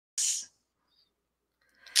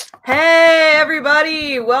Hey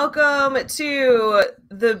everybody, welcome to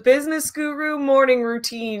the Business Guru Morning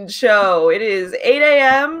Routine Show. It is 8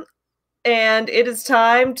 a.m. and it is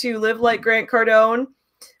time to live like Grant Cardone,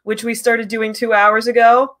 which we started doing 2 hours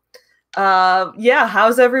ago.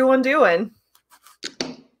 How's everyone doing?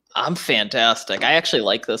 I'm fantastic. I actually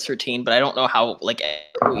like this routine, but I don't know how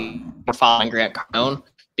we're following Grant Cardone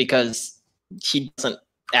because he doesn't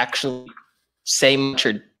actually say much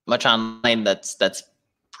online that's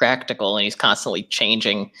practical, and he's constantly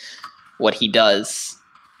changing what he does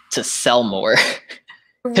to sell more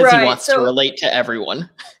because he wants to relate to everyone.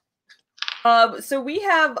 So we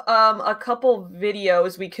have a couple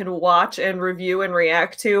videos we can watch and review and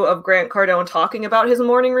react to of Grant Cardone talking about his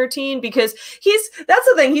morning routine, because that's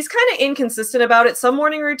the thing, he's kind of inconsistent about it. Some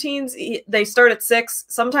morning routines, they start at 6.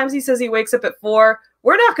 Sometimes he says he wakes up at 4.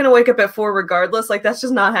 We're not going to wake up at 4 regardless. Like, that's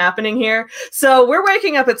just not happening here. So we're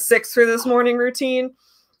waking up at 6 for this morning routine.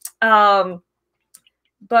 But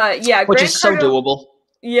yeah, which is so doable.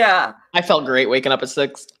 Yeah. I felt great waking up at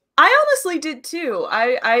 6. I honestly did too.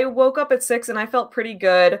 I woke up at 6 and I felt pretty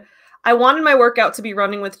good. I wanted my workout to be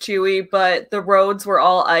running with Chewy, but the roads were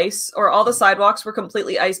all ice, or all the sidewalks were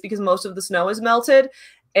completely ice because most of the snow is melted.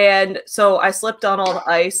 And so I slipped on all the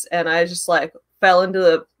ice and I just like fell into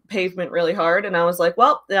the pavement really hard. And I was like,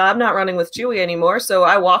 well, I'm not running with Chewy anymore. So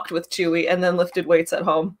I walked with Chewy and then lifted weights at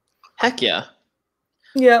home. Heck yeah.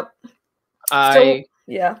 Yep. I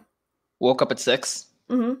woke up at 6,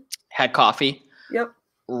 had coffee. Yep.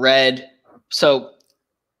 Read. So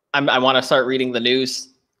I want to start reading the news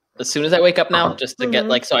as soon as I wake up now, just to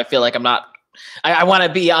get so I feel like I'm not. I want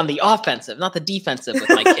to be on the offensive, not the defensive with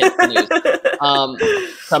my kids' news.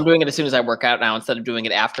 So I'm doing it as soon as I work out now instead of doing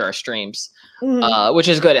it after our streams, which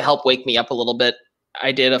is good. It helped wake me up a little bit.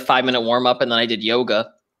 I did a 5-minute warm up and then I did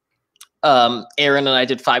yoga. Aaron and I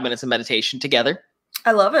did 5 minutes of meditation together.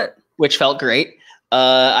 I love it. Which felt great.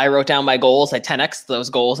 I wrote down my goals. I 10x those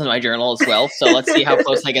goals in my journal as well. So let's see how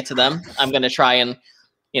close I get to them. I'm going to try and,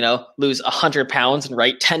 lose 100 pounds and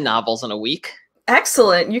write 10 novels in a week.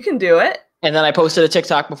 Excellent. You can do it. And then I posted a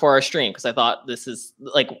TikTok before our stream because I thought this is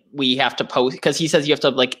we have to post, because he says you have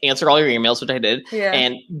to answer all your emails, which I did,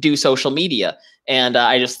 and do social media. And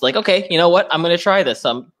I just okay, you know what? I'm going to try this.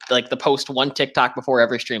 The post one TikTok before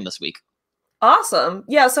every stream this week. Awesome.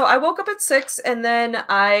 Yeah. So I woke up at 6 and then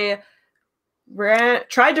I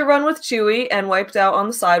tried to run with Chewy and wiped out on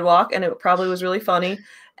the sidewalk, and it probably was really funny.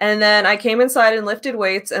 And then I came inside and lifted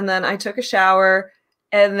weights, and then I took a shower,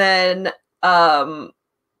 and then for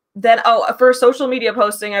social media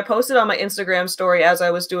posting, I posted on my Instagram story as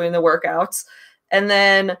I was doing the workouts. And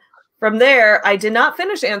then from there, I did not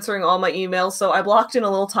finish answering all my emails, so I blocked in a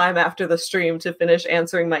little time after the stream to finish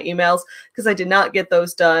answering my emails because I did not get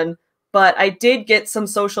those done. But I did get some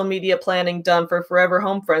social media planning done for Forever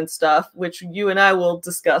Home Friend stuff, which you and I will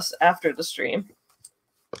discuss after the stream.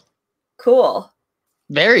 Cool.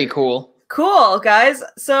 Very cool. Cool, guys.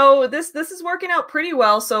 So this is working out pretty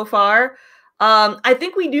well so far. I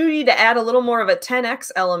think we do need to add a little more of a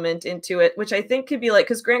 10x element into it, which I think could be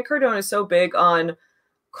because Grant Cardone is so big on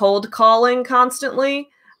cold calling constantly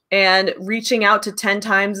and reaching out to 10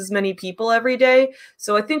 times as many people every day.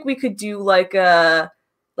 So I think we could do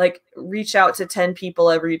reach out to 10 people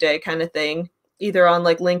every day kind of thing, either on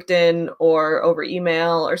LinkedIn or over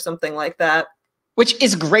email or something like that. Which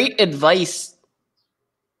is great advice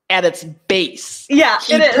at its base. Yeah,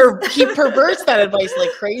 he perverts that advice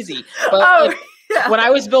like crazy. But when I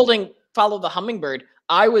was building Follow the Hummingbird,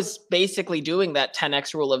 I was basically doing that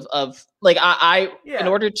 10x rule of in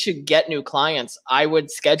order to get new clients, I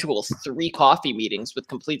would schedule 3 coffee meetings with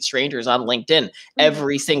complete strangers on LinkedIn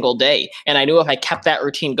every single day. And I knew if I kept that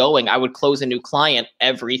routine going, I would close a new client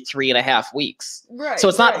every 3.5 weeks. Right. So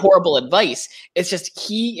it's not horrible advice. It's just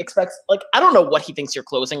he expects, I don't know what he thinks your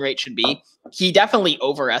closing rate should be. He definitely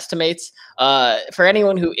overestimates. For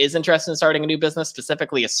anyone who is interested in starting a new business,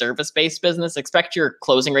 specifically a service-based business, expect your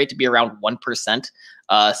closing rate to be around 1%.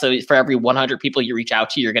 So for every 100 people you reach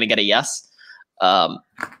out to, you're going to get a yes.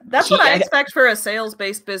 That's what I expect for a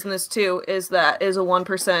sales-based business too, is a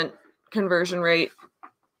 1% conversion rate.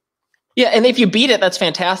 Yeah. And if you beat it, that's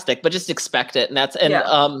fantastic, but just expect it.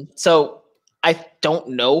 So I don't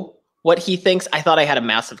know what he thinks. I thought I had a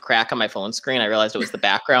massive crack on my phone screen. I realized it was the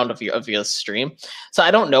background of your stream. So I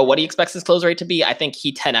don't know what he expects his close rate to be. I think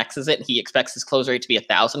he 10x's it and he expects his close rate to be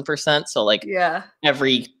 1,000%. So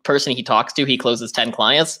every person he talks to, he closes 10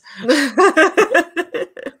 clients.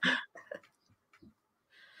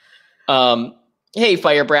 Hey,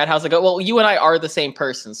 Fire Brad, how's it go? Well, you and I are the same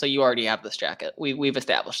person, so you already have this jacket. We've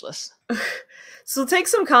established this. So take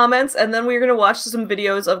some comments, and then we're going to watch some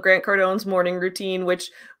videos of Grant Cardone's morning routine, which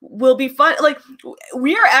will be fun. Like,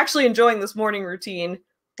 we are actually enjoying this morning routine,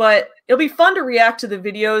 but it'll be fun to react to the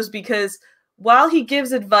videos because while he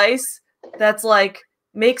gives advice that's like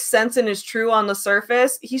makes sense and is true on the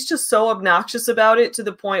surface, he's just so obnoxious about it to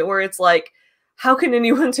the point where it's like, how can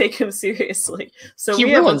anyone take him seriously? So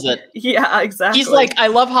he ruins it. Yeah, exactly. He's like, I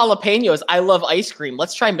love jalapenos. I love ice cream.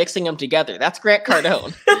 Let's try mixing them together. That's Grant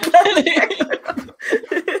Cardone.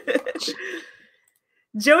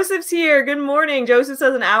 Joseph's here. Good morning. Joseph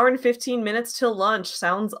says an hour and 15 minutes till lunch.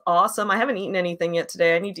 Sounds awesome. I haven't eaten anything yet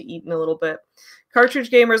today. I need to eat in a little bit. Cartridge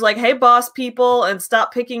Gamer's like, hey, boss people, and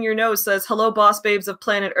stop picking your nose. Says, hello, boss babes of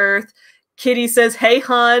planet Earth. Kitty says, hey,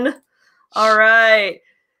 hun. All right.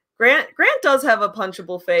 Grant does have a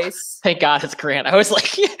punchable face. Thank God it's Grant. I was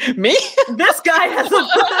like, me? This guy has a...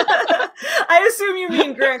 I assume you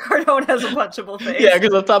mean Grant Cardone has a punchable face. Yeah,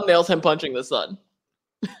 because the thumbnail's him punching the sun.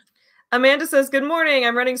 Amanda says, good morning.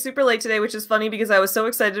 I'm running super late today, which is funny because I was so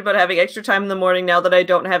excited about having extra time in the morning now that I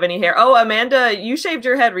don't have any hair. Oh, Amanda, you shaved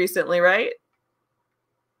your head recently, right?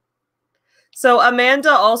 So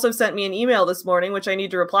Amanda also sent me an email this morning, which I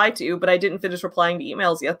need to reply to, but I didn't finish replying to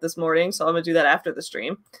emails yet this morning, so I'm going to do that after the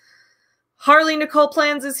stream. Harley Nicole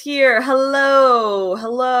Plans is here. Hello.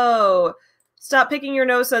 Hello. Stop Picking Your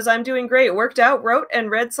Nose says, I'm doing great. Worked out, wrote,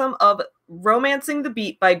 and read some of Romancing the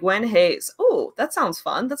Beat by Gwen Hayes. Oh, that sounds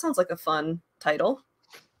fun. That sounds like a fun title.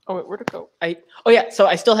 Oh, wait, where'd it go? Oh, yeah, so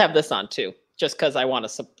I still have this on, too, just because I want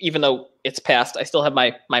to, even though it's past, I still have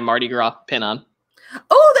my Mardi Gras pin on.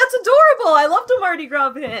 Oh, that's adorable. I love the Mardi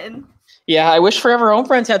Gras pin. Yeah, I wish Forever Home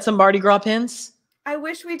Friends had some Mardi Gras pins. I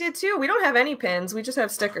wish we did too. We don't have any pins. We just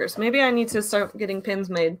have stickers. Maybe I need to start getting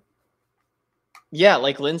pins made. Yeah,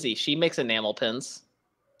 like Lindsay. She makes enamel pins.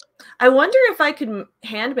 I wonder if I could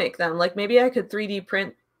hand make them. Like maybe I could 3D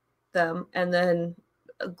print them and then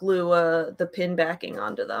glue the pin backing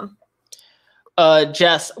onto them.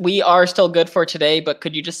 Jess, we are still good for today, but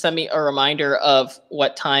could you just send me a reminder of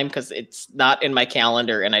what time? Because it's not in my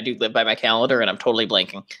calendar, and I do live by my calendar, and I'm totally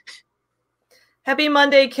blanking. Happy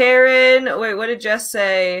Monday, Karen. Wait, what did Jess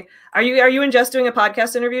say? Are you and Jess doing a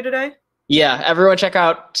podcast interview today? Yeah, everyone check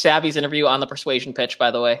out Sabby's interview on the Persuasion pitch, by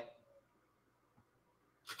the way.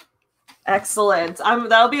 Excellent.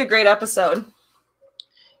 That'll be a great episode.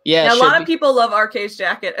 Yeah, now, a lot of people love Arcade's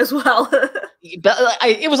jacket as well.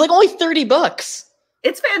 It was like only $30.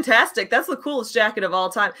 It's fantastic. That's the coolest jacket of all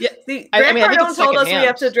time. Yeah, Grant Cardone told us we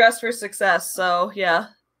have to dress for success, so yeah.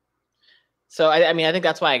 So I mean, I think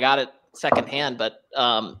that's why I got it secondhand. But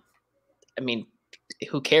I mean,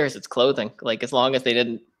 who cares? It's clothing. Like as long as they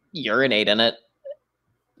didn't urinate in it.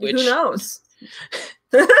 Who knows?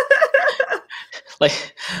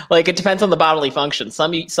 like it depends on the bodily function.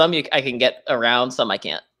 Some I can get around, some I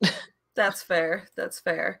can't. That's fair. That's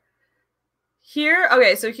fair. Here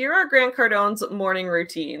are Grant Cardone's morning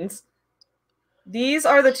routines. These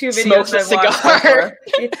are the two videos I've watched so far.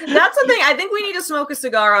 That's the thing. I think we need to smoke a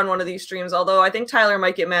cigar on one of these streams, although I think Tyler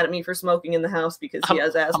might get mad at me for smoking in the house because he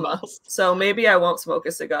has asthma. So maybe I won't smoke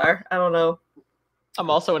a cigar. I don't know. I'm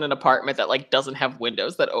also in an apartment that like doesn't have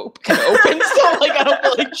windows that can open, so like I don't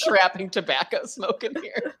feel like trapping tobacco smoke in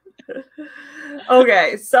here.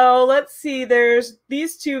 Okay, so let's see. There's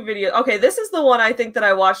these two videos. Okay, this is the one I think that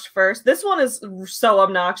I watched first. This one is so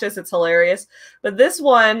obnoxious, it's hilarious. But this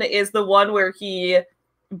one is the one where he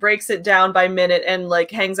breaks it down by minute and like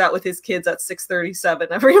hangs out with his kids at 6:37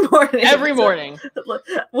 every morning. Every morning,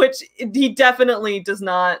 which he definitely does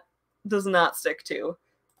not stick to.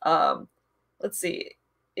 Let's see.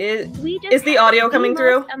 Is the audio coming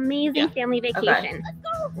through? Amazing family vacation. Okay.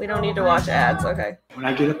 We don't need to watch ads. Okay. When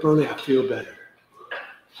I get up early, I feel better.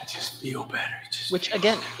 I just feel better. Which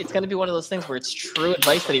again, it's going to be one of those things where it's true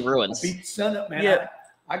advice that he ruins. I beat the sun up, man. Yeah.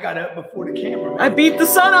 I got up before the camera. Man. I beat the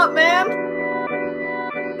sun up,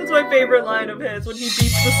 man. That's my favorite line of his, when he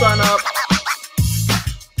beats the sun up.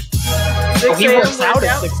 He works out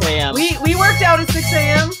at 6 a.m. We worked out at 6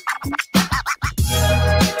 a.m.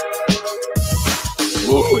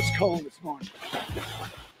 Whoa, it's cold this morning.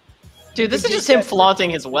 Dude, this is just him flaunting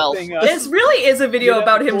his wealth. This really is a video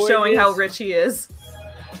about him showing how rich he is.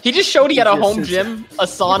 He just showed he had a home gym, a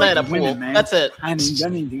sauna, and a pool. That's it. I hadn't even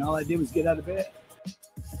done anything. All I did was get out of bed.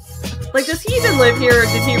 Like, does he even live here, or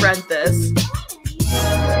did he rent this?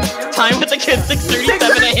 Time with the kids,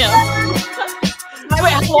 6:37 a.m.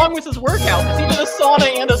 Wait, how long was his workout? Because he did a sauna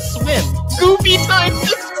and a swim. Goofy time,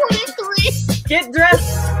 6:43. Get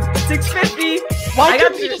dressed, 6:50. Why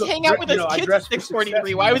couldn't he just hang out with his kids at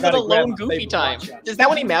 6:43? Why was it a lone goofy time? Is that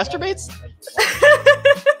when he masturbates?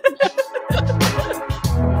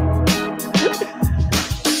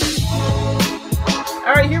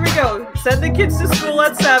 All right, here we go. Send the kids to school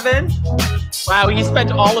at 7. Wow, he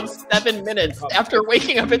spent all of 7 minutes after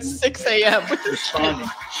waking up at 6 a.m. Responding.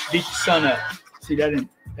 Beat the sun up. See, that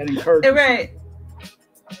encourages. Right.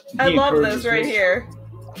 I love this right here.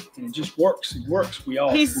 And it just works. It works. We all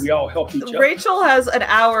help each other. Rachel has an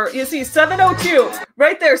hour. You see, 7:02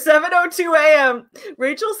 right there, 7:02 a.m.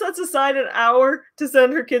 Rachel sets aside an hour to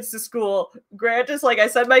send her kids to school. Grant is like, I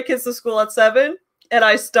send my kids to school at 7, and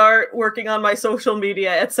I start working on my social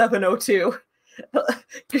media at 7:02.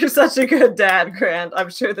 You're such a good dad, Grant. I'm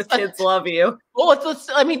sure the kids love you. Well,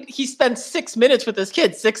 I mean, he spends 6 minutes with his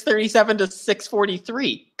kids, 6:37 to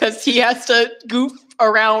 6:43, because he has to goof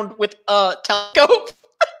around with a telescope.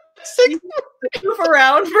 Goof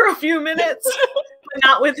around for a few minutes, but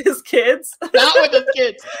not with his kids. Not with his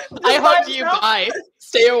kids. I hug you. Bye.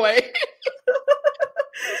 Stay away.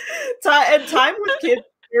 Time with kids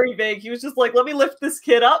is very big. He was just like, let me lift this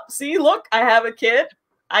kid up. See, look, I have a kid.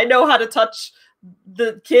 I know how to touch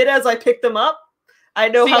the kid as I pick them up. I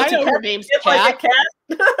know how to her name's Cat. Like a cat.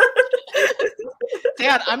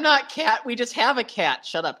 Dad, I'm not Cat. We just have a cat.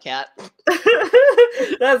 Shut up, Cat.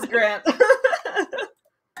 That's Grant.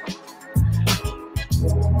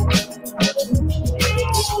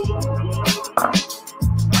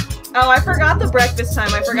 Oh, I forgot the breakfast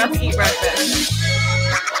time. I forgot to eat breakfast.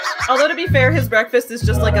 Although, to be fair, his breakfast is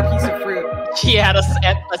just like a piece of fruit. He had a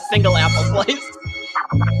single apple slice.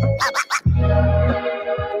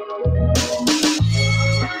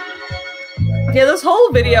 Yeah, this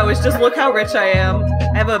whole video is just look how rich I am.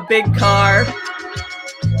 I have a big car.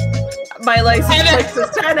 My license plate says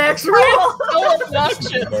 10X roll. So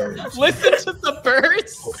obnoxious. Listen to the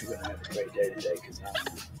birds. Hope you're gonna have a great day today, because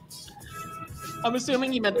I'm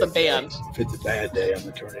assuming he meant the band. if it's a bad day, I'm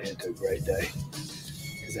gonna turn it into a great day,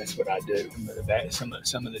 because that's what I do. Some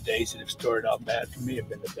of the days that have started off bad for me have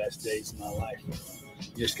been the best days of my life.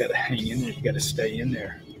 You just gotta hang in there. You gotta stay in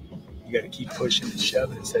there. You gotta keep pushing and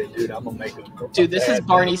shoving and say, dude, I'm gonna make it. Dude, this is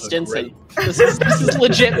Barney Stinson. This is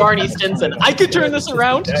legit Barney Stinson. I could turn this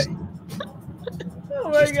around. Oh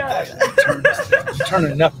my god. Turn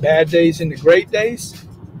enough bad days into great days,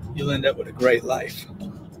 you'll end up with a great life.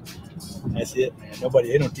 That's it, man.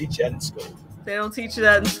 They don't teach that in school. They don't teach you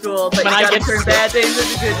that in school, but When you I gotta get turn bad days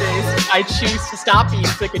into good days. I choose to stop being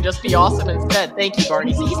sick and just be awesome instead. Thank you,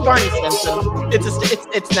 Barney. He's Barney Stinson.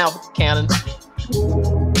 It's now canon.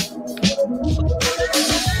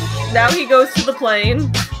 Now he goes to the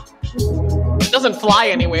plane. He doesn't fly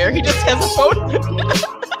anywhere. He just has a phone.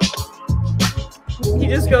 He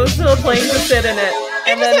just goes to the plane to sit in it.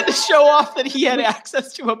 He just had to show off that he had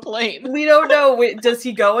access to a plane. We don't know. Wait, does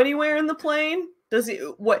he go anywhere in the plane? Does he?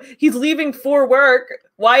 What? He's leaving for work.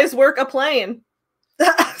 Why is work a plane?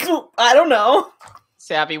 I don't know.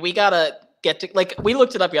 Savvy, we gotta get to, like, we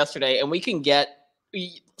looked it up yesterday, and we can get.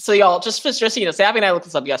 So y'all, just so you know, Savvy and I looked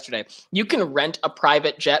this up yesterday. You can rent a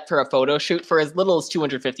private jet for a photo shoot for as little as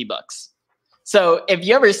 $250. So if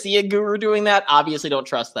you ever see a guru doing that, obviously don't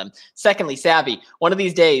trust them. Secondly, Savvy, one of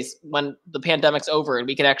these days when the pandemic's over and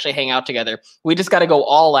we can actually hang out together, we just got to go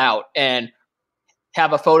all out and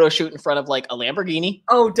have a photo shoot in front of like a Lamborghini.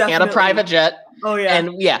 Oh, definitely. And a private jet. Oh yeah.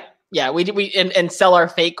 And we sell our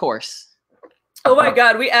fake course. Oh my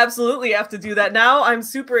god, we absolutely have to do that. Now I'm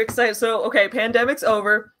super excited. So, okay, pandemic's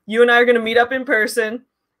over. You and I are going to meet up in person.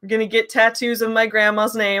 We're going to get tattoos of my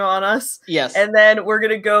grandma's name on us. Yes. And then we're going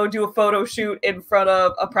to go do a photo shoot in front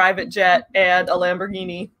of a private jet and a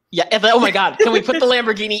Lamborghini. Yeah. Oh my god. Can we put the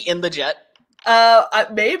Lamborghini in the jet?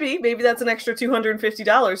 Maybe that's an extra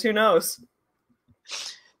 $250. Who knows?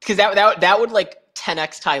 Because that would like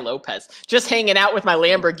 10x Ty Lopez. Just hanging out with my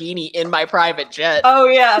Lamborghini in my private jet. Oh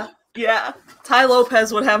yeah. Yeah. Ty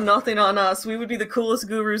Lopez would have nothing on us. We would be the coolest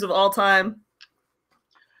gurus of all time.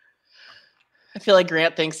 I feel like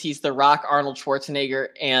Grant thinks he's The Rock, Arnold Schwarzenegger,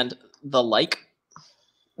 and the like.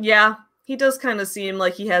 Yeah, he does kind of seem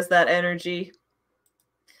like he has that energy.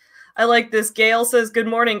 I like this. Gail says, good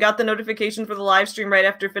morning. Got the notification for the live stream right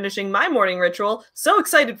after finishing my morning ritual. So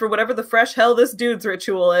excited for whatever the fresh hell this dude's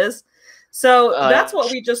ritual is. So that's what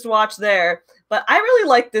we just watched there. But I really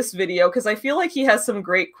like this video because I feel like he has some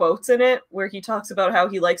great quotes in it where he talks about how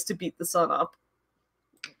he likes to beat the sun up.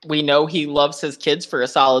 We know he loves his kids for a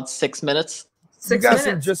solid 6 minutes. 6 you guys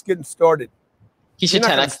minutes. are just getting started. He should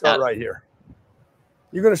You're not 10x start that. right here.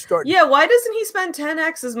 You're going to start. Yeah, why doesn't he spend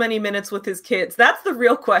 10x as many minutes with his kids? That's the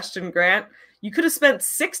real question, Grant. You could have spent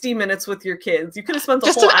 60 minutes with your kids. You could have spent the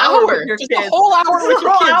Just whole an hour hour. with your Just kids. a whole hour with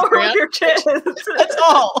your kids, Grant. With your kids. That's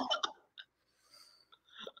all.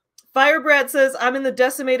 Firebrad says, I'm in the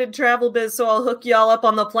decimated travel biz, so I'll hook y'all up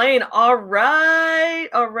on the plane. All right.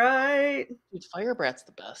 All right. Dude, Firebrat's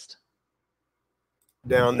the best.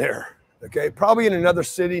 down there. Okay, probably in another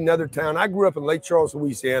city, another town. I grew up in Lake Charles,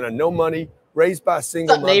 Louisiana. No money, raised by a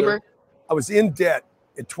single What's up, mother. neighbor? I was in debt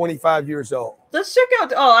at 25 years old. Let's check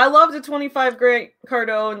out. Oh, I love the 25 Grant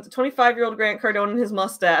Cardone, 25-year-old Grant Cardone and his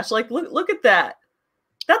mustache. Like, look at that.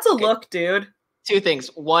 That's a look, dude. Two things.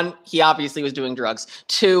 One, he obviously was doing drugs.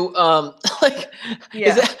 Two, like,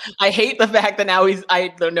 I hate the fact that now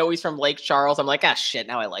I know he's from Lake Charles. I'm like, ah, shit.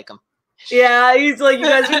 Now I like him. Yeah, he's like, you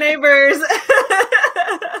guys are neighbors.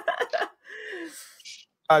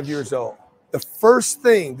 5 years old. The first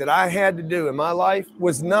thing that I had to do in my life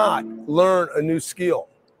was not learn a new skill.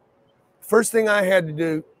 First thing I had to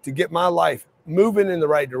do to get my life moving in the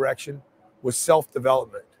right direction was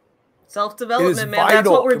self-development. Self-development, man. That's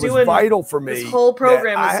what we're doing. It was vital for me. This whole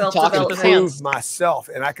program is self-development. I had to prove myself,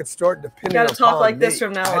 and I could start depending on me. You got to talk like this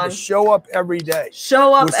from now on. I had to show up every day.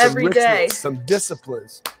 Show up with every day. Some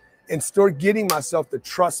disciplines, and start getting myself to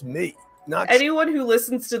trust me. Not anyone who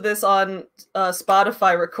listens to this on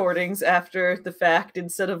Spotify recordings after the fact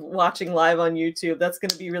instead of watching live on YouTube, that's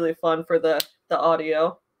going to be really fun for the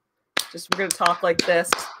audio. Just we're going to talk like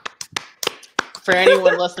this. For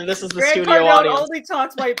anyone listening, this is the Grant studio Cardone audience. only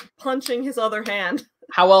talks by punching his other hand.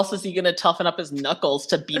 How else is he going to toughen up his knuckles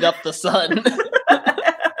to beat up the sun?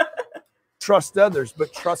 Trust others,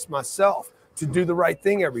 but trust myself to do the right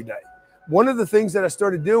thing every day. One of the things that I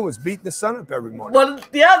started doing was beating the sun up every morning.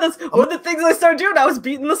 That's one of the things I started doing. I was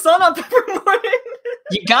beating the sun up every morning.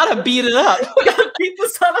 You gotta beat it up. You gotta beat the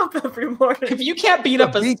sun up every morning. If you can't beat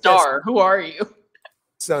up a star, who are you?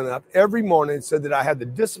 Sun up every morning so that I had the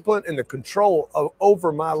discipline and the control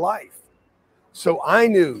over my life. So I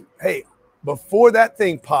knew, hey, before that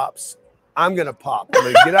thing pops, I'm going to pop. I'm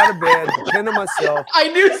going to get out of bed, depend on myself. I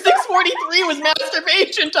knew 6:43 was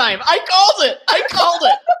masturbation time. I called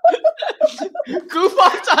it. Goof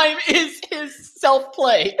off time is his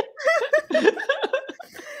self-play. There's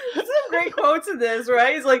some great quotes in this,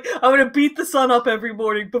 right? He's like, I'm going to beat the sun up every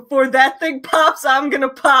morning. Before that thing pops, I'm going to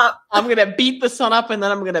pop. I'm going to beat the sun up and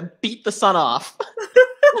then I'm going to beat the sun off.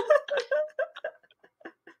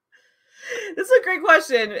 This is a great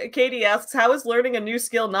question. Katie asks, how is learning a new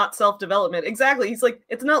skill not self-development? Exactly. He's like,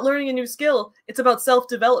 it's not learning a new skill. It's about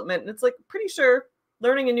self-development. And it's like, pretty sure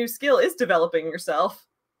learning a new skill is developing yourself.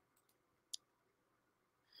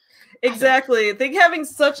 Exactly. I think having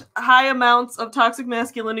such high amounts of toxic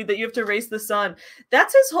masculinity that you have to race the sun.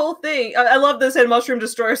 That's his whole thing. I love this. And Mushroom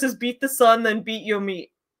Destroyer says, beat the sun, then beat your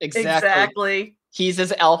meat. Exactly. He's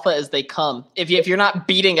as alpha as they come. If you're not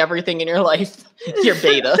beating everything in your life, you're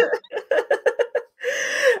beta.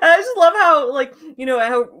 I just love how, like, you know,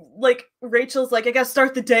 how, like, Rachel's like, I gotta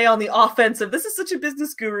start the day on the offensive. This is such a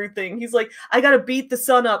business guru thing. He's like, I gotta beat the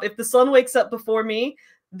sun up. If the sun wakes up before me,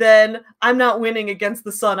 then I'm not winning against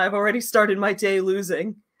the sun. I've already started my day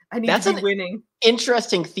losing. I need to be winning.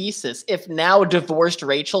 Interesting thesis. If now divorced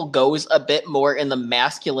Rachel goes a bit more in the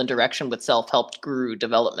masculine direction with self-help guru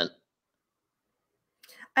development.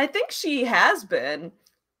 I think she has been.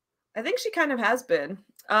 I think she kind of has been.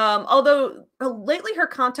 Although lately her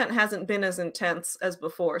content hasn't been as intense as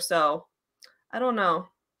before, so I don't know.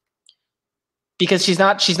 Because she's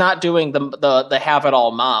not doing the have it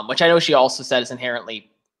all mom, which I know she also said is inherently.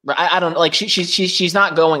 I don't like she's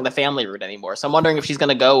not going the family route anymore. So I'm wondering if she's going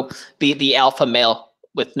to go be the alpha male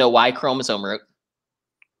with no Y chromosome route.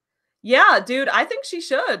 Yeah, dude, I think she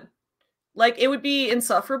should. Like, it would be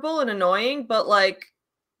insufferable and annoying, but like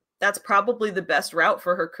that's probably the best route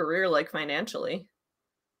for her career, like financially.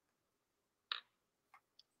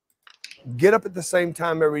 Get up at the same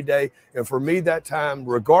time every day. And for me, that time,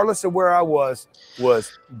 regardless of where I was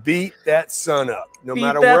beat that sun up. No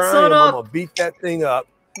matter where I am, I'm going to beat that thing up.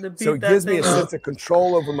 So it gives me a sense of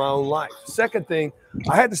control over my own life. Second thing,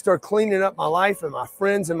 I had to start cleaning up my life and my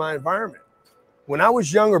friends and my environment. When I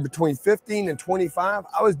was younger, between 15 and 25,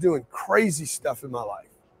 I was doing crazy stuff in my life.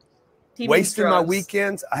 Wasting my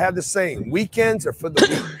weekends. I have the saying, weekends are for the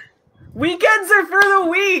weak. Weekends are for the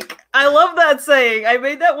weak. I love that saying. I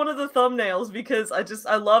made that one of the thumbnails because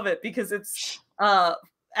I love it because it's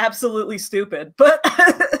absolutely stupid. But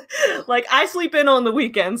like, I sleep in on the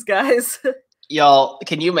weekends, guys. Y'all,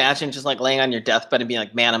 can you imagine just like laying on your deathbed and being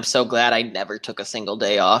like, man, I'm so glad I never took a single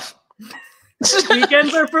day off.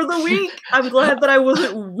 Weekends are for the weak. I'm glad that I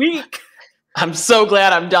wasn't weak. I'm so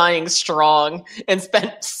glad I'm dying strong and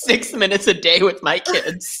spent 6 minutes a day with my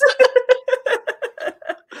kids.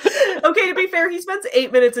 Okay, to be fair, he spends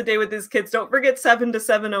 8 minutes a day with his kids. Don't forget 7 to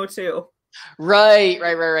 7:02. Right.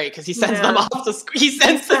 Because he sends them off to school. He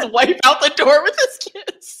sends his wife out the door with his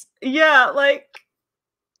kids. Yeah, like,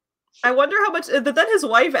 I wonder how much. But then his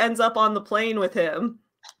wife ends up on the plane with him.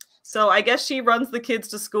 So I guess she runs the kids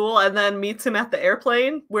to school and then meets him at the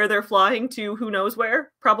airplane where they're flying to who knows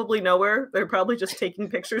where. Probably nowhere. They're probably just taking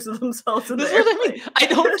pictures of themselves in the airplane. I mean.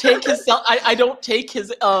 I don't take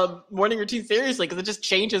his morning routine seriously because it just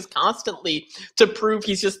changes constantly to prove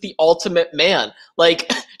he's just the ultimate man. Like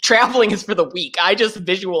traveling is for the weak. I just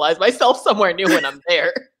visualize myself somewhere new when I'm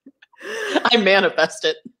there. I manifest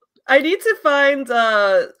it. I need to find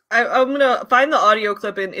I'm gonna find the audio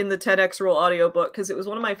clip in the 10X Rule audiobook because it was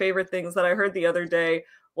one of my favorite things that I heard the other day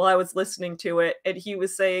while I was listening to it. And he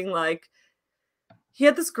was saying, like, he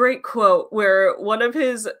had this great quote where one of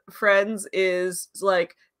his friends is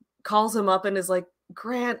like, calls him up and is like,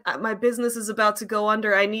 Grant, my business is about to go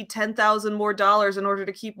under. I need $10,000 more in order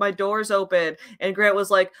to keep my doors open. And Grant was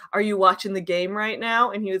like, are you watching the game right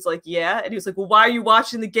now? And he was like, yeah. And he was like, well, why are you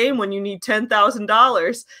watching the game when you need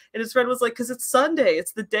 $10,000? And his friend was like, because it's Sunday.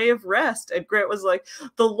 It's the day of rest. And Grant was like,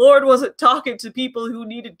 the Lord wasn't talking to people who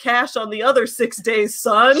needed cash on the other 6 days,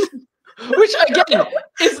 son. Which, again,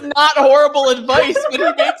 is not horrible advice, but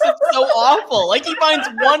he makes it so awful. Like, he finds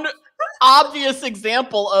one obvious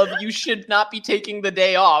example of you should not be taking the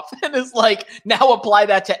day off and is like, now apply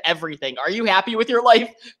that to everything. Are you happy with your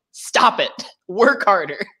life? Stop it. Work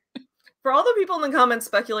harder. For all the people in the comments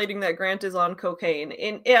speculating that Grant is on cocaine,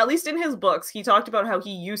 at least in his books, he talked about how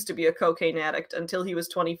he used to be a cocaine addict until he was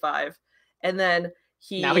 25. And then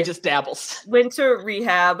now he just dabbles. Went to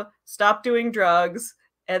rehab, stopped doing drugs,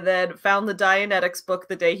 and then found the Dianetics book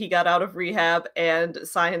the day he got out of rehab, and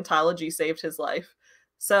Scientology saved his life.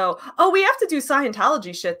 So, we have to do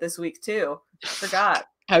Scientology shit this week too. Forgot.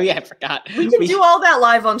 Oh yeah, I forgot. We can do all that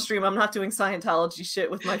live on stream. I'm not doing Scientology shit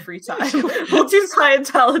with my free time. We'll do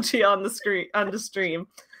Scientology on the stream.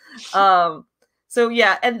 So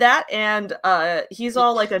yeah, and he's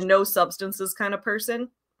all like a no substances kind of person.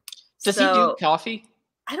 Does he do coffee?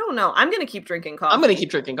 I don't know. I'm gonna keep drinking coffee. I'm gonna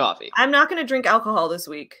keep drinking coffee. I'm not gonna drink alcohol this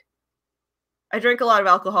week. I drank a lot of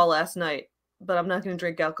alcohol last night, but I'm not gonna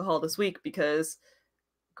drink alcohol this week because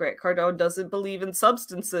Grant Cardone doesn't believe in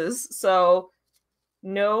substances, so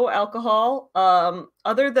no alcohol.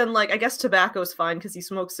 Other than, like, I guess tobacco's fine because he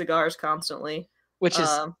smokes cigars constantly. Which is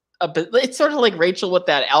a bit. It's sort of like Rachel with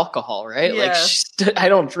that alcohol, right? Yeah. Like, I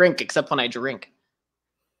don't drink except when I drink.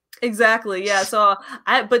 Exactly. Yeah. So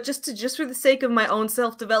but just for the sake of my own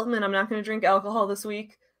self-development, I'm not going to drink alcohol this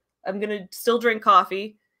week. I'm going to still drink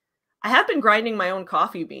coffee. I have been grinding my own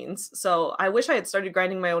coffee beans, so I wish I had started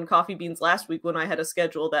grinding my own coffee beans last week when I had a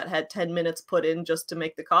schedule that had 10 minutes put in just to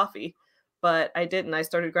make the coffee, but I didn't. I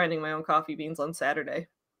started grinding my own coffee beans on Saturday.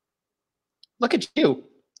 Look at you.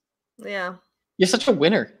 Yeah. You're such a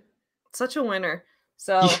winner. Such a winner.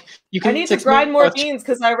 So you I need to grind more beans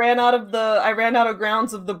because I ran out of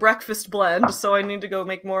grounds of the breakfast blend, so I need to go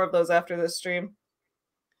make more of those after this stream.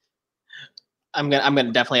 I'm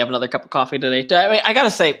gonna definitely have another cup of coffee today. I mean, I gotta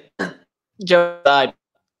say, Joe,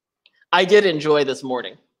 I did enjoy this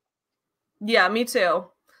morning. Yeah, me too.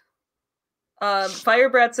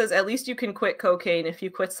 Firebrad says, at least you can quit cocaine. If you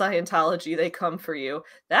quit Scientology, they come for you.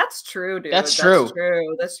 That's true, dude. That's true.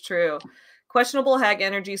 That's true. Questionable Hag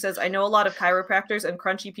Energy says, I know a lot of chiropractors and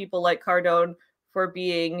crunchy people like Cardone for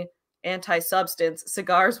being anti-substance.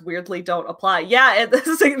 Cigars weirdly don't apply. Yeah, and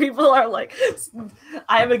people are like,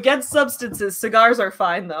 I am against substances. Cigars are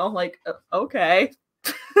fine though. Like, okay.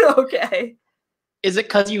 Okay. Is it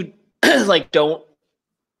because you like don't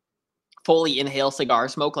fully inhale cigar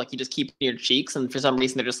smoke? Like you just keep it in your cheeks, and for some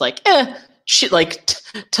reason they're just like, shit, like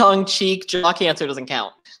tongue, cheek, jaw cancer doesn't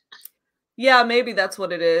count. Yeah, maybe that's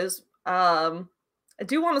what it is. I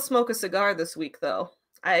do want to smoke a cigar this week though.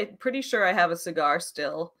 I'm pretty sure I have a cigar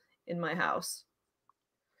still in my house.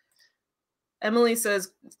 Emily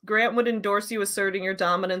says, Grant would endorse you asserting your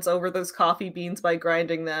dominance over those coffee beans by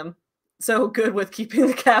grinding them. So good with keeping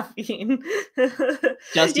the caffeine.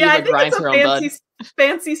 Just yeah, I think it's a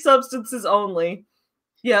fancy substances only.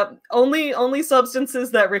 Yeah, only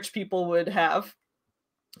substances that rich people would have.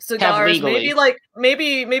 Cigars,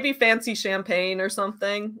 maybe fancy champagne or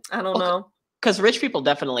something. I don't know. Because rich people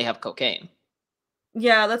definitely have cocaine.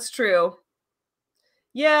 Yeah, that's true.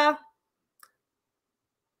 Yeah.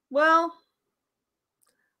 Well,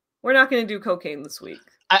 we're not going to do cocaine this week.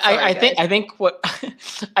 I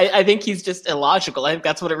think he's just illogical. I think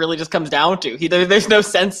that's what it really just comes down to. There's no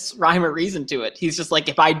sense, rhyme, or reason to it. He's just like,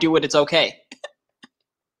 if I do it, it's okay.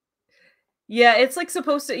 Yeah, it's like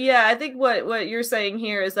supposed to. Yeah, I think what you're saying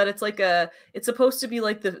here is that it's like it's supposed to be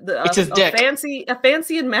like it's his dick. A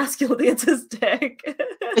fancy and masculine. It's his dick.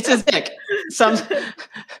 It's his dick.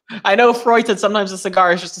 I know Freud said sometimes a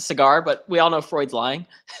cigar is just a cigar, but we all know Freud's lying.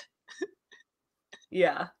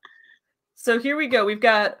 Yeah. So here we go. We've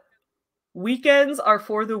got Weekends are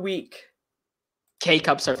for the weak.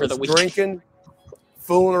 K-cups are for the weak. Drinking,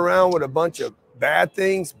 fooling around with a bunch of bad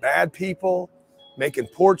things, bad people, making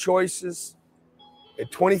poor choices.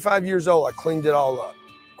 At 25 years old, I cleaned it all up.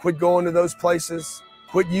 Quit going to those places,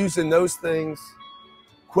 quit using those things,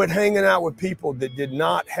 quit hanging out with people that did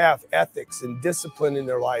not have ethics and discipline in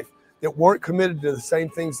their life, that weren't committed to the same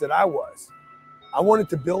things that I was. I wanted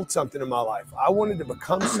to build something in my life. I wanted to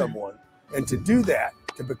become someone. And to do that,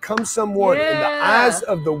 to become someone in the eyes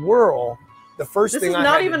of the world, the first thing I had to do This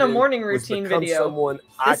is not even a morning routine video.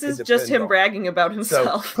 This is just him bragging about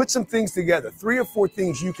himself. So put some things together. 3 or 4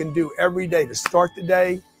 things you can do every day to start the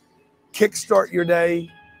day, kickstart your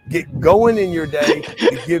day, get going in your day,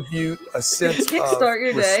 to give you a sense of respect for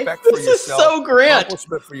yourself. This is so grand.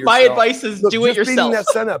 My advice is do it yourself. Beating that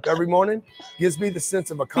sun up every morning gives me the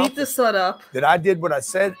sense of accomplishment. Beat the sun up. That I did what I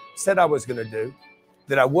said I was going to do.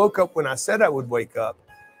 That I woke up when I said I would wake up.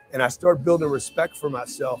 And I start building respect for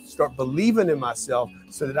myself, start believing in myself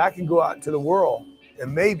so that I can go out into the world.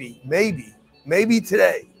 And maybe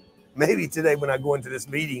today when I go into this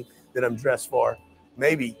meeting that I'm dressed for,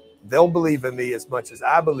 maybe they'll believe in me as much as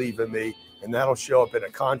I believe in me. And that'll show up in a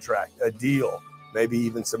contract, a deal, maybe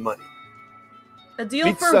even some money. A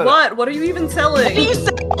deal for what? What are you even selling? What do you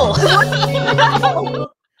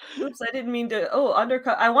sell? Oops, I didn't mean to. Oh,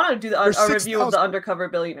 undercover. I wanted to do a review of The Undercover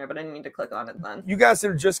Billionaire, but I didn't mean to click on it then. You guys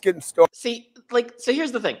are just getting started. See, so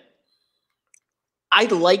here's the thing. I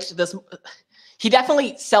liked this. He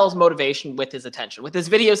definitely sells motivation with his attention. With his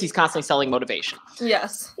videos, he's constantly selling motivation.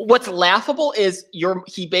 Yes. What's laughable is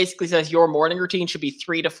he basically says your morning routine should be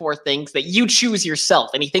 3 to 4 things that you choose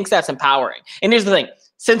yourself. And he thinks that's empowering. And here's the thing.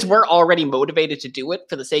 Since we're already motivated to do it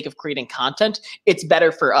for the sake of creating content, it's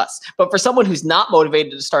better for us. But for someone who's not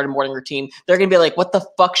motivated to start a morning routine, they're going to be like, what the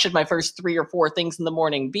fuck should my first 3 or 4 things in the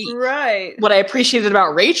morning be? Right. What I appreciated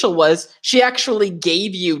about Rachel was she actually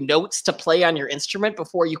gave you notes to play on your instrument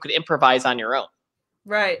before you could improvise on your own.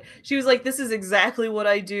 Right. She was like, this is exactly what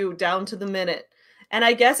I do down to the minute. And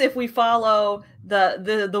I guess if we follow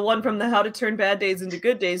the one from the How to Turn Bad Days into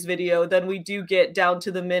Good Days video, then we do get down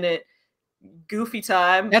to the minute goofy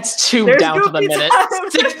time. That's too down to the minute.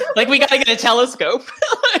 Like we gotta get a telescope.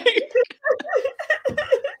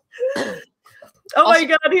 Oh my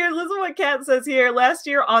God, here, listen what Kat says here. Last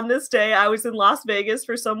year on this day, I was in Las Vegas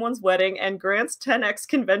for someone's wedding, and Grant's 10X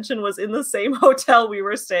convention was in the same hotel we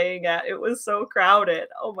were staying at. It was so crowded.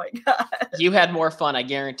 Oh my God. You had more fun, I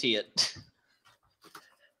guarantee it.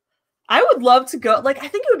 I would love to go. Like, I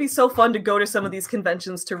think it would be so fun to go to some of these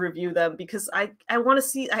conventions to review them, because I want to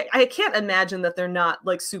see. I can't imagine that they're not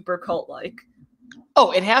like super cult-like.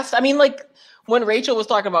 Oh, it has to. I mean, like when Rachel was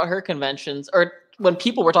talking about her conventions, or when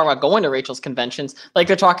people were talking about going to Rachel's conventions, like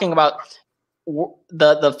they're talking about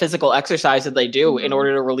the physical exercise that they do in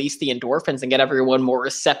order to release the endorphins and get everyone more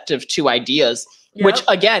receptive to ideas, which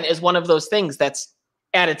again is one of those things that's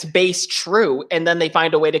at its base true, and then they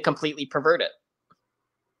find a way to completely pervert it.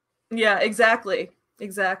 Yeah, exactly.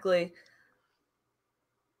 Exactly.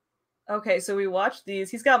 Okay, so we watched these.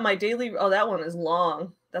 He's got my daily. Oh, that one is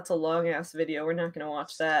long. That's a long ass video. We're not going to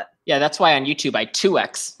watch that. Yeah, that's why on YouTube I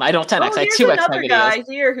 2x. I don't 10x. I 2x my videos. Another guy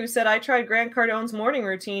here who said, I tried Grant Cardone's morning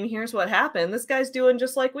routine. Here's what happened. This guy's doing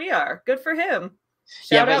just like we are. Good for him.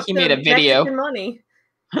 Shout out he made a video. Money.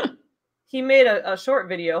 He made a short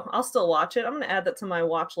video. I'll still watch it. I'm going to add that to my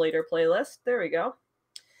watch later playlist. There we go.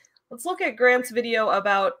 Let's look at Grant's video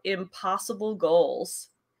about impossible goals.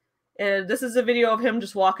 And this is a video of him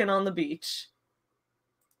just walking on the beach.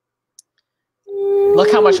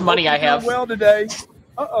 Look how much money I have. Well today.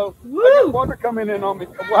 Uh-oh. I got water coming in on me.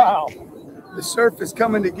 Wow. The surf is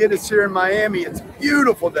coming to get us here in Miami. It's a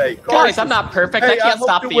beautiful day. Guys, I'm not perfect. Hey, I can't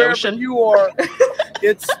stop the ocean. You are.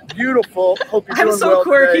 It's beautiful. Hope you're doing well. I'm so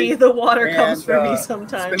quirky. Today. The water comes for me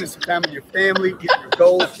sometimes. Spending some time with your family, getting your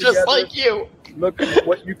goals together. Just like you. Looking at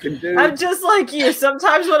what you can do. I'm just like you.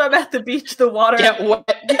 Sometimes when I'm at the beach, the water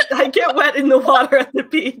I get wet in the water at the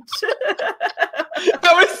beach.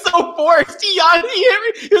 That was so forced. He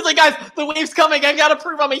was like, guys, the wave's coming. I gotta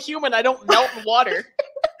prove I'm a human. I don't melt in water.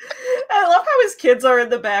 I love how his kids are in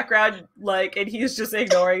the background, like, and he's just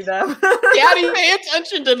ignoring them. Daddy, pay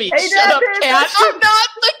attention to me. Hey, Shut Dad, up, cat. I'm not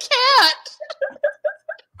the cat.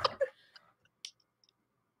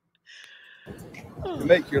 To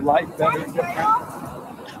make your life better.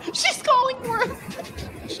 She's calling for him.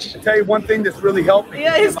 I'll tell you one thing that's really helped me.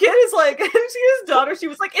 Yeah, his kid is like, his daughter, she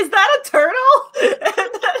was like, is that a turtle?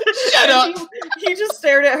 Shut up. He just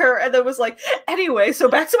stared at her and then was like, anyway, so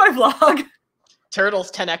back to my vlog.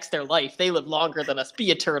 Turtles 10x their life. They live longer than us.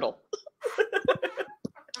 Be a turtle.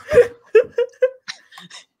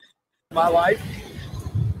 My life.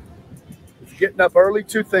 getting up early.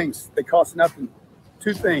 2 things. They cost nothing.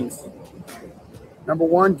 2 things. Number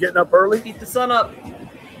 1, getting up early. Beat the sun up.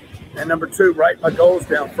 And number 2, write my goals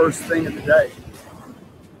down first thing in the day.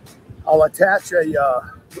 I'll attach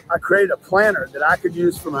I created a planner that I could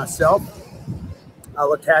use for myself.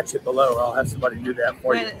 I'll attach it below. I'll have somebody do that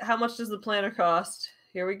for you. How much does the planner cost?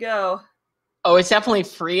 Here we go. Oh, it's definitely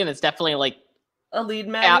free, and it's definitely like a lead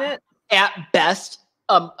magnet. At best,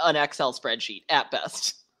 an Excel spreadsheet. At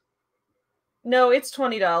best. No, it's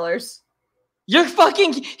 $20. You're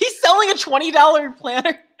fucking. He's selling a $20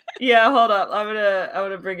 planner. Yeah, hold up. I'm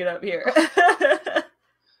gonna bring it up here.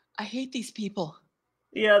 I hate these people.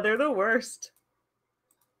 Yeah, they're the worst.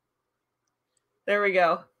 There we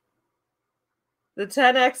go. The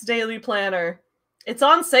 10X Daily Planner. It's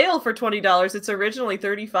on sale for $20. It's originally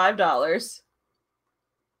 $35.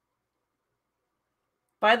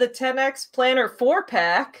 Buy the 10X Planner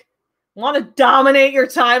 4-pack. Want to dominate your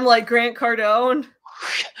time like Grant Cardone?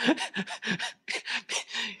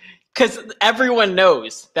 Because everyone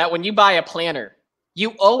knows that when you buy a planner,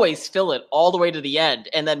 you always fill it all the way to the end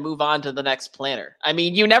and then move on to the next planner. I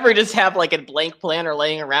mean, you never just have like a blank planner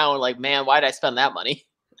laying around like, man, why did I spend that money?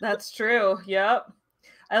 That's true. Yep.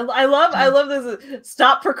 I love this.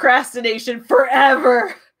 Stop procrastination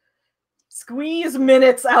forever. Squeeze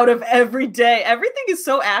minutes out of every day. Everything is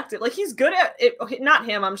so active. Like, he's good at it. Okay, not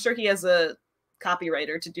him. I'm sure he has a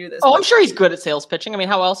copywriter to do this. Oh, I'm sure he's good at sales pitching. I mean,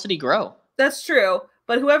 how else did he grow? That's true.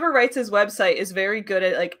 But whoever writes his website is very good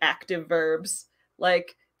at like active verbs.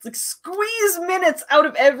 Like, it's like squeeze minutes out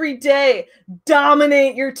of every day.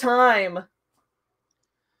 Dominate your time.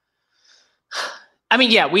 I mean,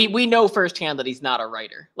 yeah, we know firsthand that he's not a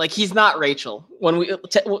writer. Like, he's not Rachel. When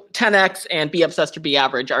 10X and Be Obsessed or Be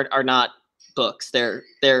Average are not books. They're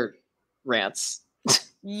rants.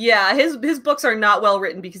 Yeah, his books are not well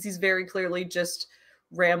written because he's very clearly just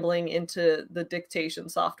rambling into the dictation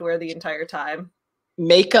software the entire time.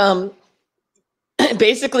 Make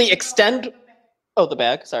basically extend the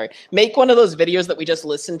bag, sorry. Make one of those videos that we just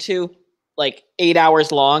listened to like 8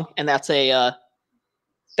 hours long, and that's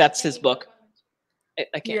his book.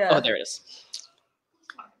 I can't. Yeah. Oh, there it is.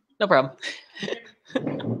 No problem.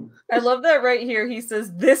 I love that right here. He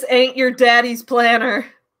says, "This ain't your daddy's planner."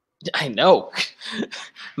 I know.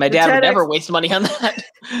 My dad would never waste money on that.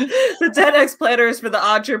 The 10X planner is for the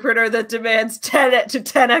entrepreneur that demands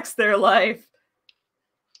 10X their life.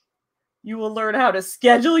 You will learn how to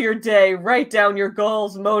schedule your day, write down your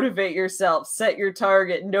goals, motivate yourself, set your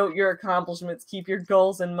target, note your accomplishments, keep your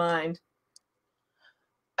goals in mind.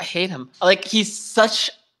 I hate him. Like, he's such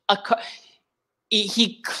a...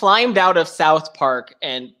 He climbed out of South Park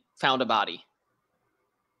and found a body.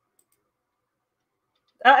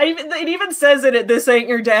 It even says in it, "This ain't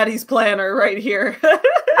your daddy's planner," right here.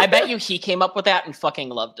 I bet you he came up with that and fucking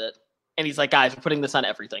loved it. And he's like, guys, we're putting this on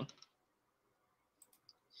everything.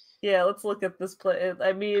 Yeah, let's look at this plan.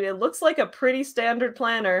 I mean, it looks like a pretty standard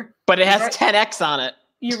planner. But it has 10X on it.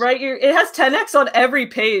 You write it has 10X on every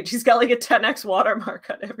page. He's got like a 10X watermark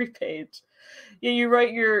on every page. Yeah, you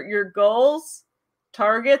write your goals,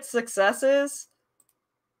 targets, successes.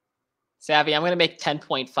 Savvy, I'm gonna make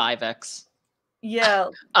 10.5X. Yeah.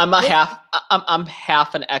 I'm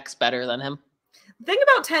half an X better than him. The thing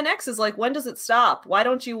about 10X is, like, when does it stop? Why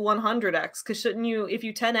don't you 100X? Because shouldn't you, if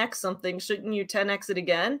you 10X something, shouldn't you 10X it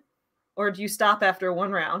again? Or do you stop after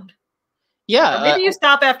 1 round? Yeah. Or maybe you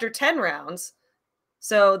stop after 10 rounds.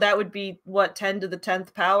 So that would be, what, 10 to the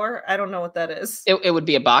 10th power? I don't know what that is. It would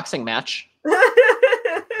be a boxing match.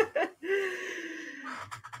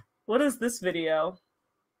 What is this video?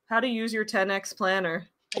 How to use your 10X planner.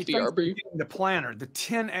 The planner, the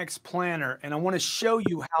 10X planner, and I want to show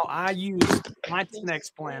you how I use my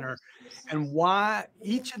 10X planner and why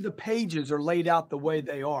each of the pages are laid out the way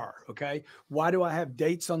they are. Okay, why do I have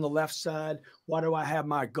dates on the left side? Why do I have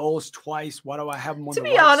my goals twice? Why do I have them on the right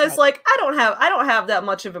side? To be honest, like, I don't have that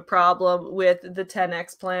much of a problem with the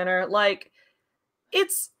 10X planner. Like,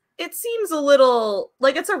 it seems a little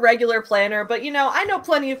like it's a regular planner, but, you know, I know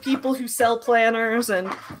plenty of people who sell planners and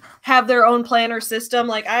have their own planner system.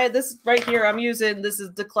 Like, this right here I'm using, this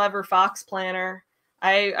is the Clever Fox planner.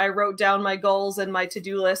 I wrote down my goals and my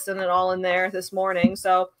to-do list and it all in there this morning.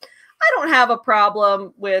 So I don't have a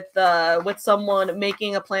problem with someone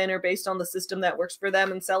making a planner based on the system that works for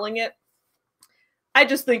them and selling it. I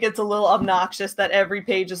just think it's a little obnoxious that every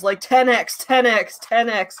page is like 10X, 10X,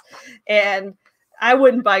 10X. And I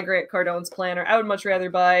wouldn't buy Grant Cardone's planner. I would much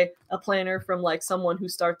rather buy a planner from like someone who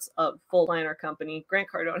starts a full planner company. Grant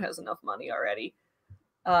Cardone has enough money already.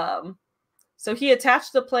 So he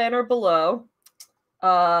attached the planner below.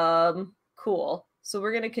 Cool. So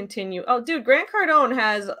we're going to continue. Oh, dude, Grant Cardone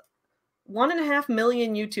has 1.5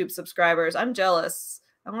 million YouTube subscribers. I'm jealous.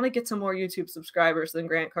 I want to get some more YouTube subscribers than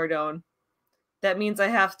Grant Cardone. That means I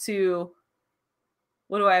have to,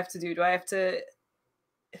 what do I have to do? Do I have to,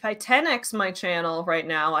 if I 10x my channel right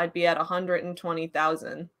now, I'd be at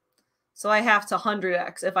 120,000. So I have to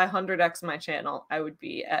 100x. If I 100x my channel, I would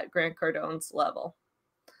be at Grant Cardone's level.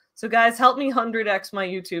 So guys, help me 100x my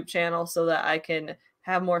YouTube channel so that I can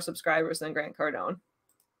have more subscribers than Grant Cardone.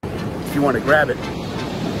 If you want to grab it.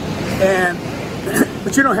 And,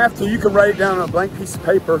 but you don't have to. You can write it down on a blank piece of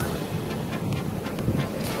paper.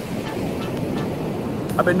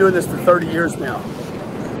 I've been doing this for 30 years now.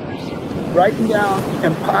 Writing down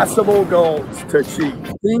impossible goals to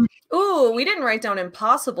achieve. Ooh, we didn't write down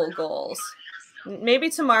impossible goals. Maybe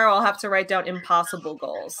tomorrow I'll have to write down impossible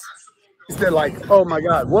goals. They're like, oh my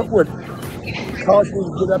God, what would cause me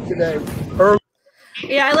to get up today early?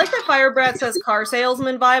 Yeah, I like the Firebrat says car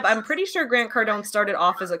salesman vibe. I'm pretty sure Grant Cardone started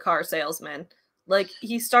off as a car salesman. Like,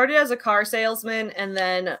 he started as a car salesman and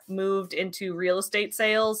then moved into real estate